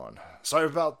going on. Sorry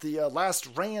about the last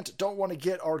rant. Don't want to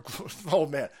get our... Oh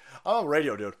man, I'm a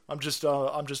radio dude. I'm just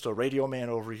a radio man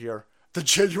over here. The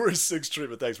January 6th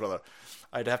treatment. Thanks, brother.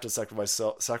 I'd have to sacrifice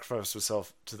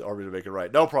myself to the army to make it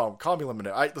right. No problem. Call me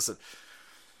limited. Listen.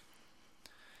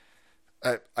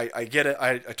 I get it.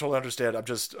 I totally understand. I'm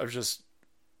just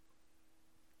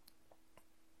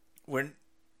when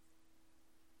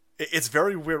it's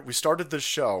very weird. We started this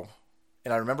show,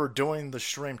 and I remember doing the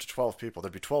stream to 12 people.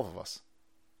 There'd be 12 of us,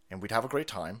 and we'd have a great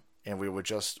time, and we would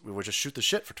just shoot the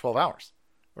shit for 12 hours,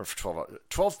 or for 12 hours.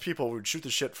 12 people would shoot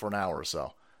the shit for an hour or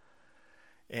so,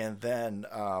 and then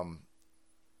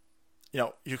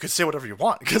you could say whatever you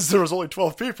want because there was only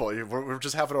 12 people. We were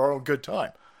just having our own good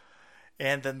time.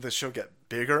 And then the show get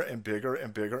bigger and bigger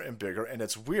and bigger and bigger. And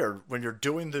it's weird when you're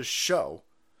doing this show.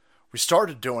 We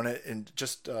started doing it in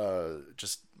just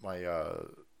my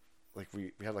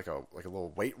we had like a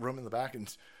little weight room in the back,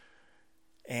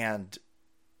 and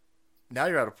now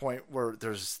you're at a point where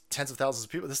there's tens of thousands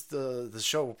of people. The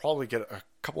show will probably get a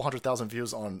couple 100,000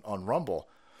 views on Rumble.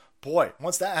 Boy,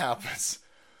 once that happens,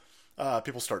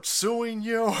 people start suing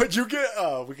you.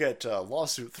 We get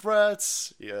lawsuit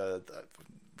threats. Yeah,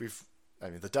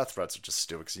 the death threats are just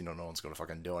stupid because no one's going to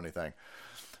fucking do anything.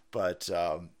 But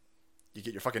you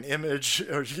get your fucking image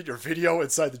or you get your video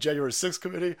inside the January 6th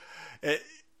committee.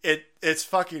 It's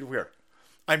fucking weird.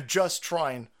 I'm just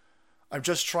trying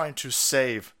to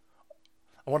save.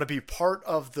 I want to be part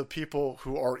of the people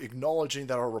who are acknowledging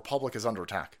that our republic is under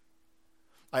attack.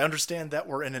 I understand that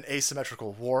we're in an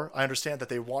asymmetrical war. I understand that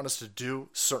they want us to do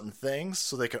certain things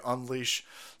so they can unleash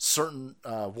certain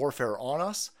warfare on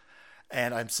us.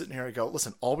 And I'm sitting here and go,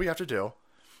 listen, all we have to do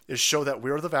is show that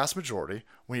we're the vast majority.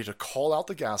 We need to call out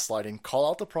the gaslighting, call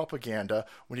out the propaganda.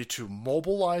 We need to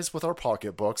mobilize with our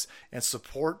pocketbooks and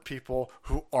support people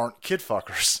who aren't kid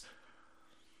fuckers.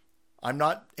 I'm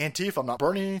not Antifa. I'm not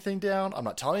burning anything down. I'm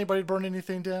not telling anybody to burn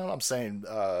anything down. I'm saying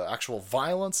actual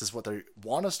violence is what they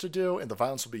want us to do, and the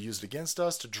violence will be used against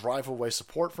us to drive away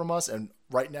support from us. And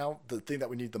right now, the thing that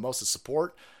we need the most is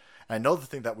support. And I know the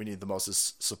thing that we need the most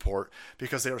is support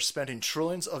because they are spending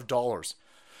trillions of dollars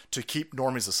to keep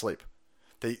normies asleep.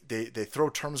 They throw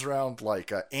terms around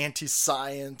like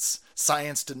anti-science,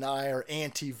 science denier,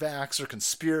 anti-vaxxer,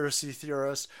 conspiracy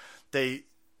theorist. They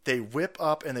whip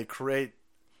up and they create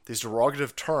these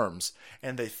derogative terms,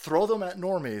 and they throw them at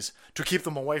normies to keep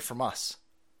them away from us.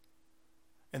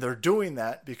 And they're doing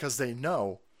that because they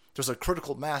know there's a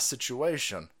critical mass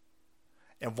situation.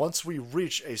 And once we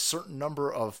reach a certain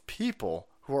number of people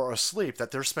who are asleep,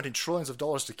 that they're spending trillions of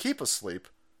dollars to keep asleep,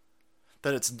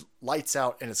 that it's lights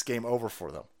out and it's game over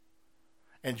for them.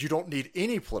 And you don't need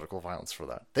any political violence for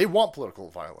that. They want political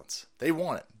violence. They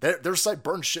want it. Their site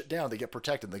burns shit down. They get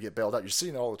protected and they get bailed out. You're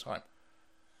seeing it all the time.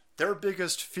 Their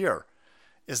biggest fear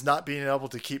is not being able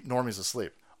to keep normies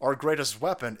asleep. Our greatest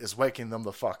weapon is waking them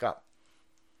the fuck up.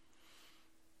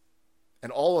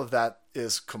 And all of that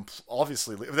is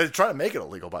obviously... They're trying to make it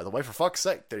illegal, by the way. For fuck's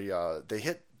sake. They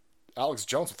hit Alex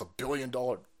Jones with $1 billion...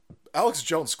 Alex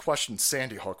Jones questioned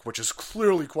Sandy Hook, which is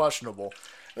clearly questionable.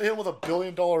 They hit him with $1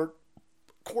 billion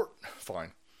court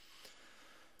fine.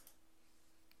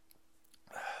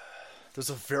 There's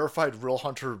a verified Real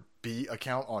Hunter B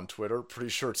account on Twitter. Pretty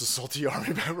sure it's a Salty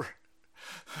Army member.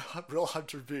 Real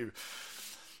Hunter B.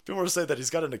 People are saying that he's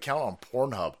got an account on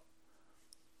Pornhub.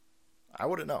 I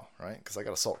wouldn't know, right? Because I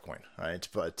got a salt coin, right?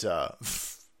 But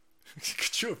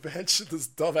could you imagine this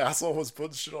dumb asshole was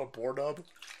putting shit on Pornhub?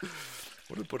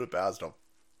 Wouldn't put it past him.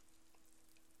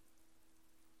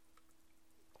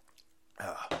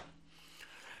 Yeah.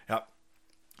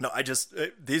 No,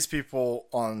 these people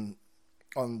on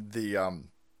the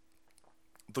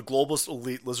globalist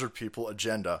elite lizard people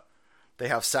agenda, they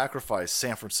have sacrificed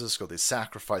San Francisco, they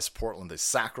sacrificed Portland, they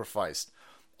sacrificed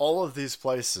all of these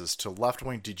places to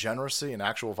left-wing degeneracy and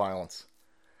actual violence.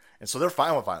 And so they're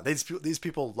fine with violence. These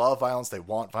people love violence, they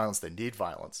want violence, they need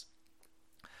violence.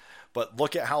 But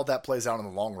look at how that plays out in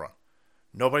the long run.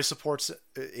 Nobody supports it.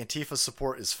 Antifa's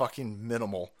support is fucking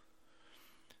minimal.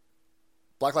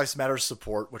 Black Lives Matter's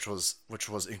support, which was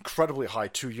incredibly high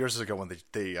 2 years ago when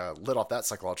they lit off that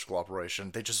psychological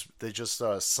operation, they just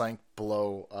sank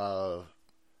below. I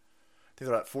think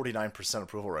they're at 49%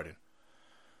 approval rating.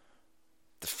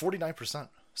 The 49%.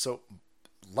 So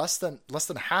less than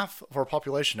half of our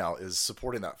population now is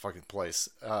supporting that fucking place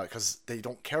because they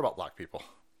don't care about black people.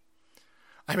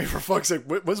 I mean, for fuck's sake,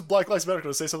 when's Black Lives Matter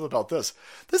going to say something about this?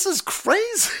 This is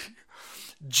crazy.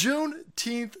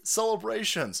 Juneteenth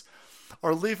celebrations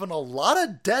are leaving a lot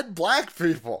of dead black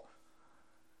people.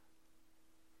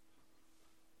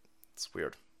 It's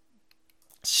weird.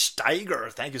 Steiger,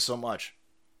 thank you so much.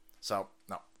 So,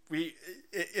 no,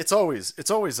 it's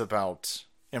always about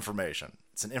information.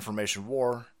 It's an information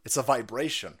war. It's a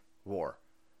vibration war.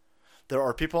 There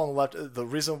are people on the left. The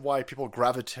reason why people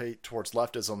gravitate towards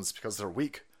leftism is because they're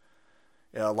weak.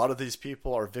 A lot of these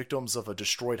people are victims of a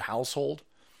destroyed household.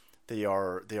 They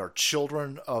are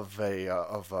children of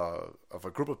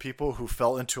a group of people who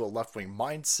fell into a left-wing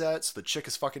mindset. So the chick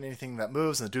is fucking anything that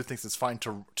moves, and the dude thinks it's fine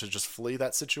to just flee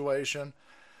that situation.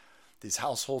 These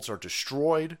households are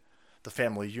destroyed. The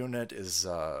family unit is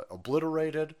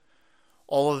obliterated.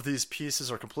 All of these pieces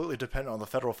are completely dependent on the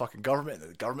federal fucking government.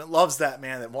 The government loves that,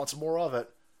 man. It wants more of it.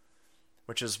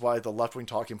 Which is why the left-wing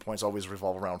talking points always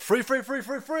revolve around free, free, free,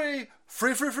 free, free,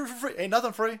 free, free, free, free, free. Ain't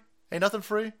nothing free. Ain't nothing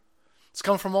free. It's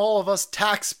coming from all of us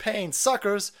tax-paying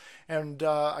suckers. And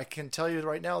I can tell you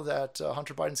right now that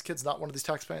Hunter Biden's kid's not one of these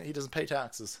tax-paying. He doesn't pay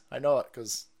taxes. I know it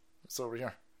because it's over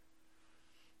here.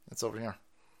 It's over here.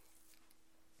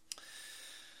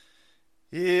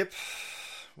 Yep.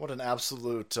 What an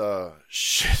absolute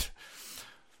shit.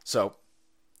 So,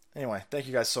 anyway, thank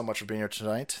you guys so much for being here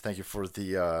tonight. Thank you for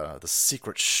the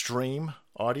secret stream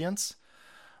audience.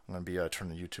 I'm going to be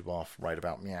turning YouTube off right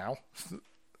about meow.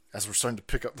 As we're starting to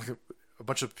pick up, a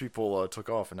bunch of people took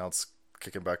off and now it's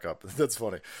kicking back up. That's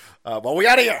funny. Well, we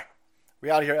out of here. We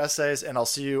out of here, essays, and I'll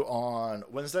see you on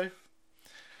Wednesday.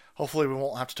 Hopefully we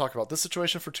won't have to talk about this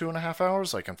situation for 2.5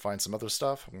 hours. I can find some other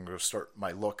stuff. I'm going to start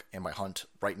my look and my hunt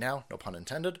right now. No pun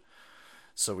intended.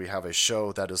 So we have a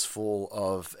show that is full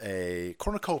of a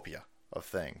cornucopia of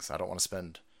things. I don't want to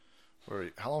spend...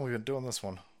 How long have we been doing this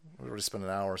one? We already spent an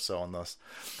hour or so on this.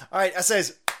 All right,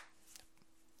 essays.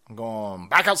 I'm going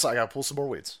back outside. I got to pull some more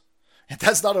weeds.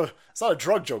 It's not a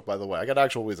drug joke, by the way. I got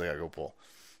actual weeds I got to go pull.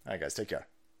 All right, guys, take care.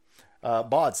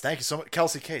 Mods, thank you so much.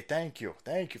 Kelsey K, thank you.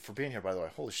 Thank you for being here, by the way.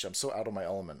 Holy shit, I'm so out of my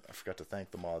element. I forgot to thank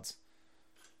the mods.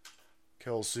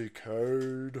 Kelsey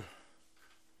Cade.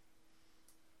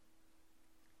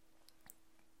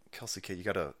 Kelsey K, you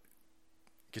gotta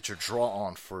get your draw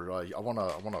on for, I want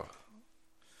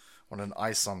an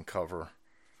ice on cover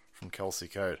from Kelsey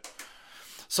Cade.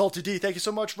 Salty D, thank you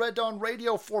so much. Red Dawn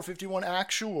Radio 451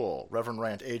 Actual. Reverend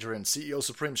Rant, Adrian, CEO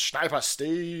Supreme, Sniper,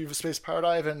 Steve, Space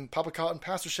Paradigm, and Papa Cotton,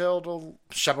 Pastor Sheldon,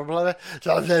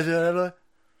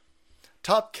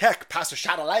 Top Keck, Pastor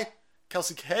Shadowlight,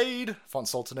 Kelsey Cade, Fun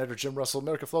Sultanator, Jim Russell,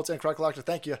 America Floats, and Crackle Actor.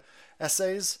 Thank you.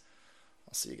 Essays.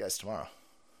 I'll see you guys tomorrow.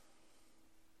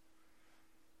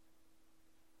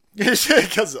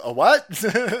 Because a what?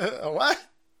 A what?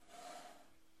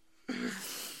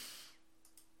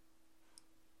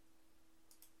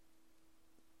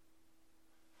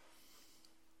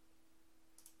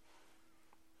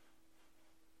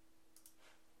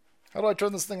 How do I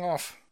turn this thing off?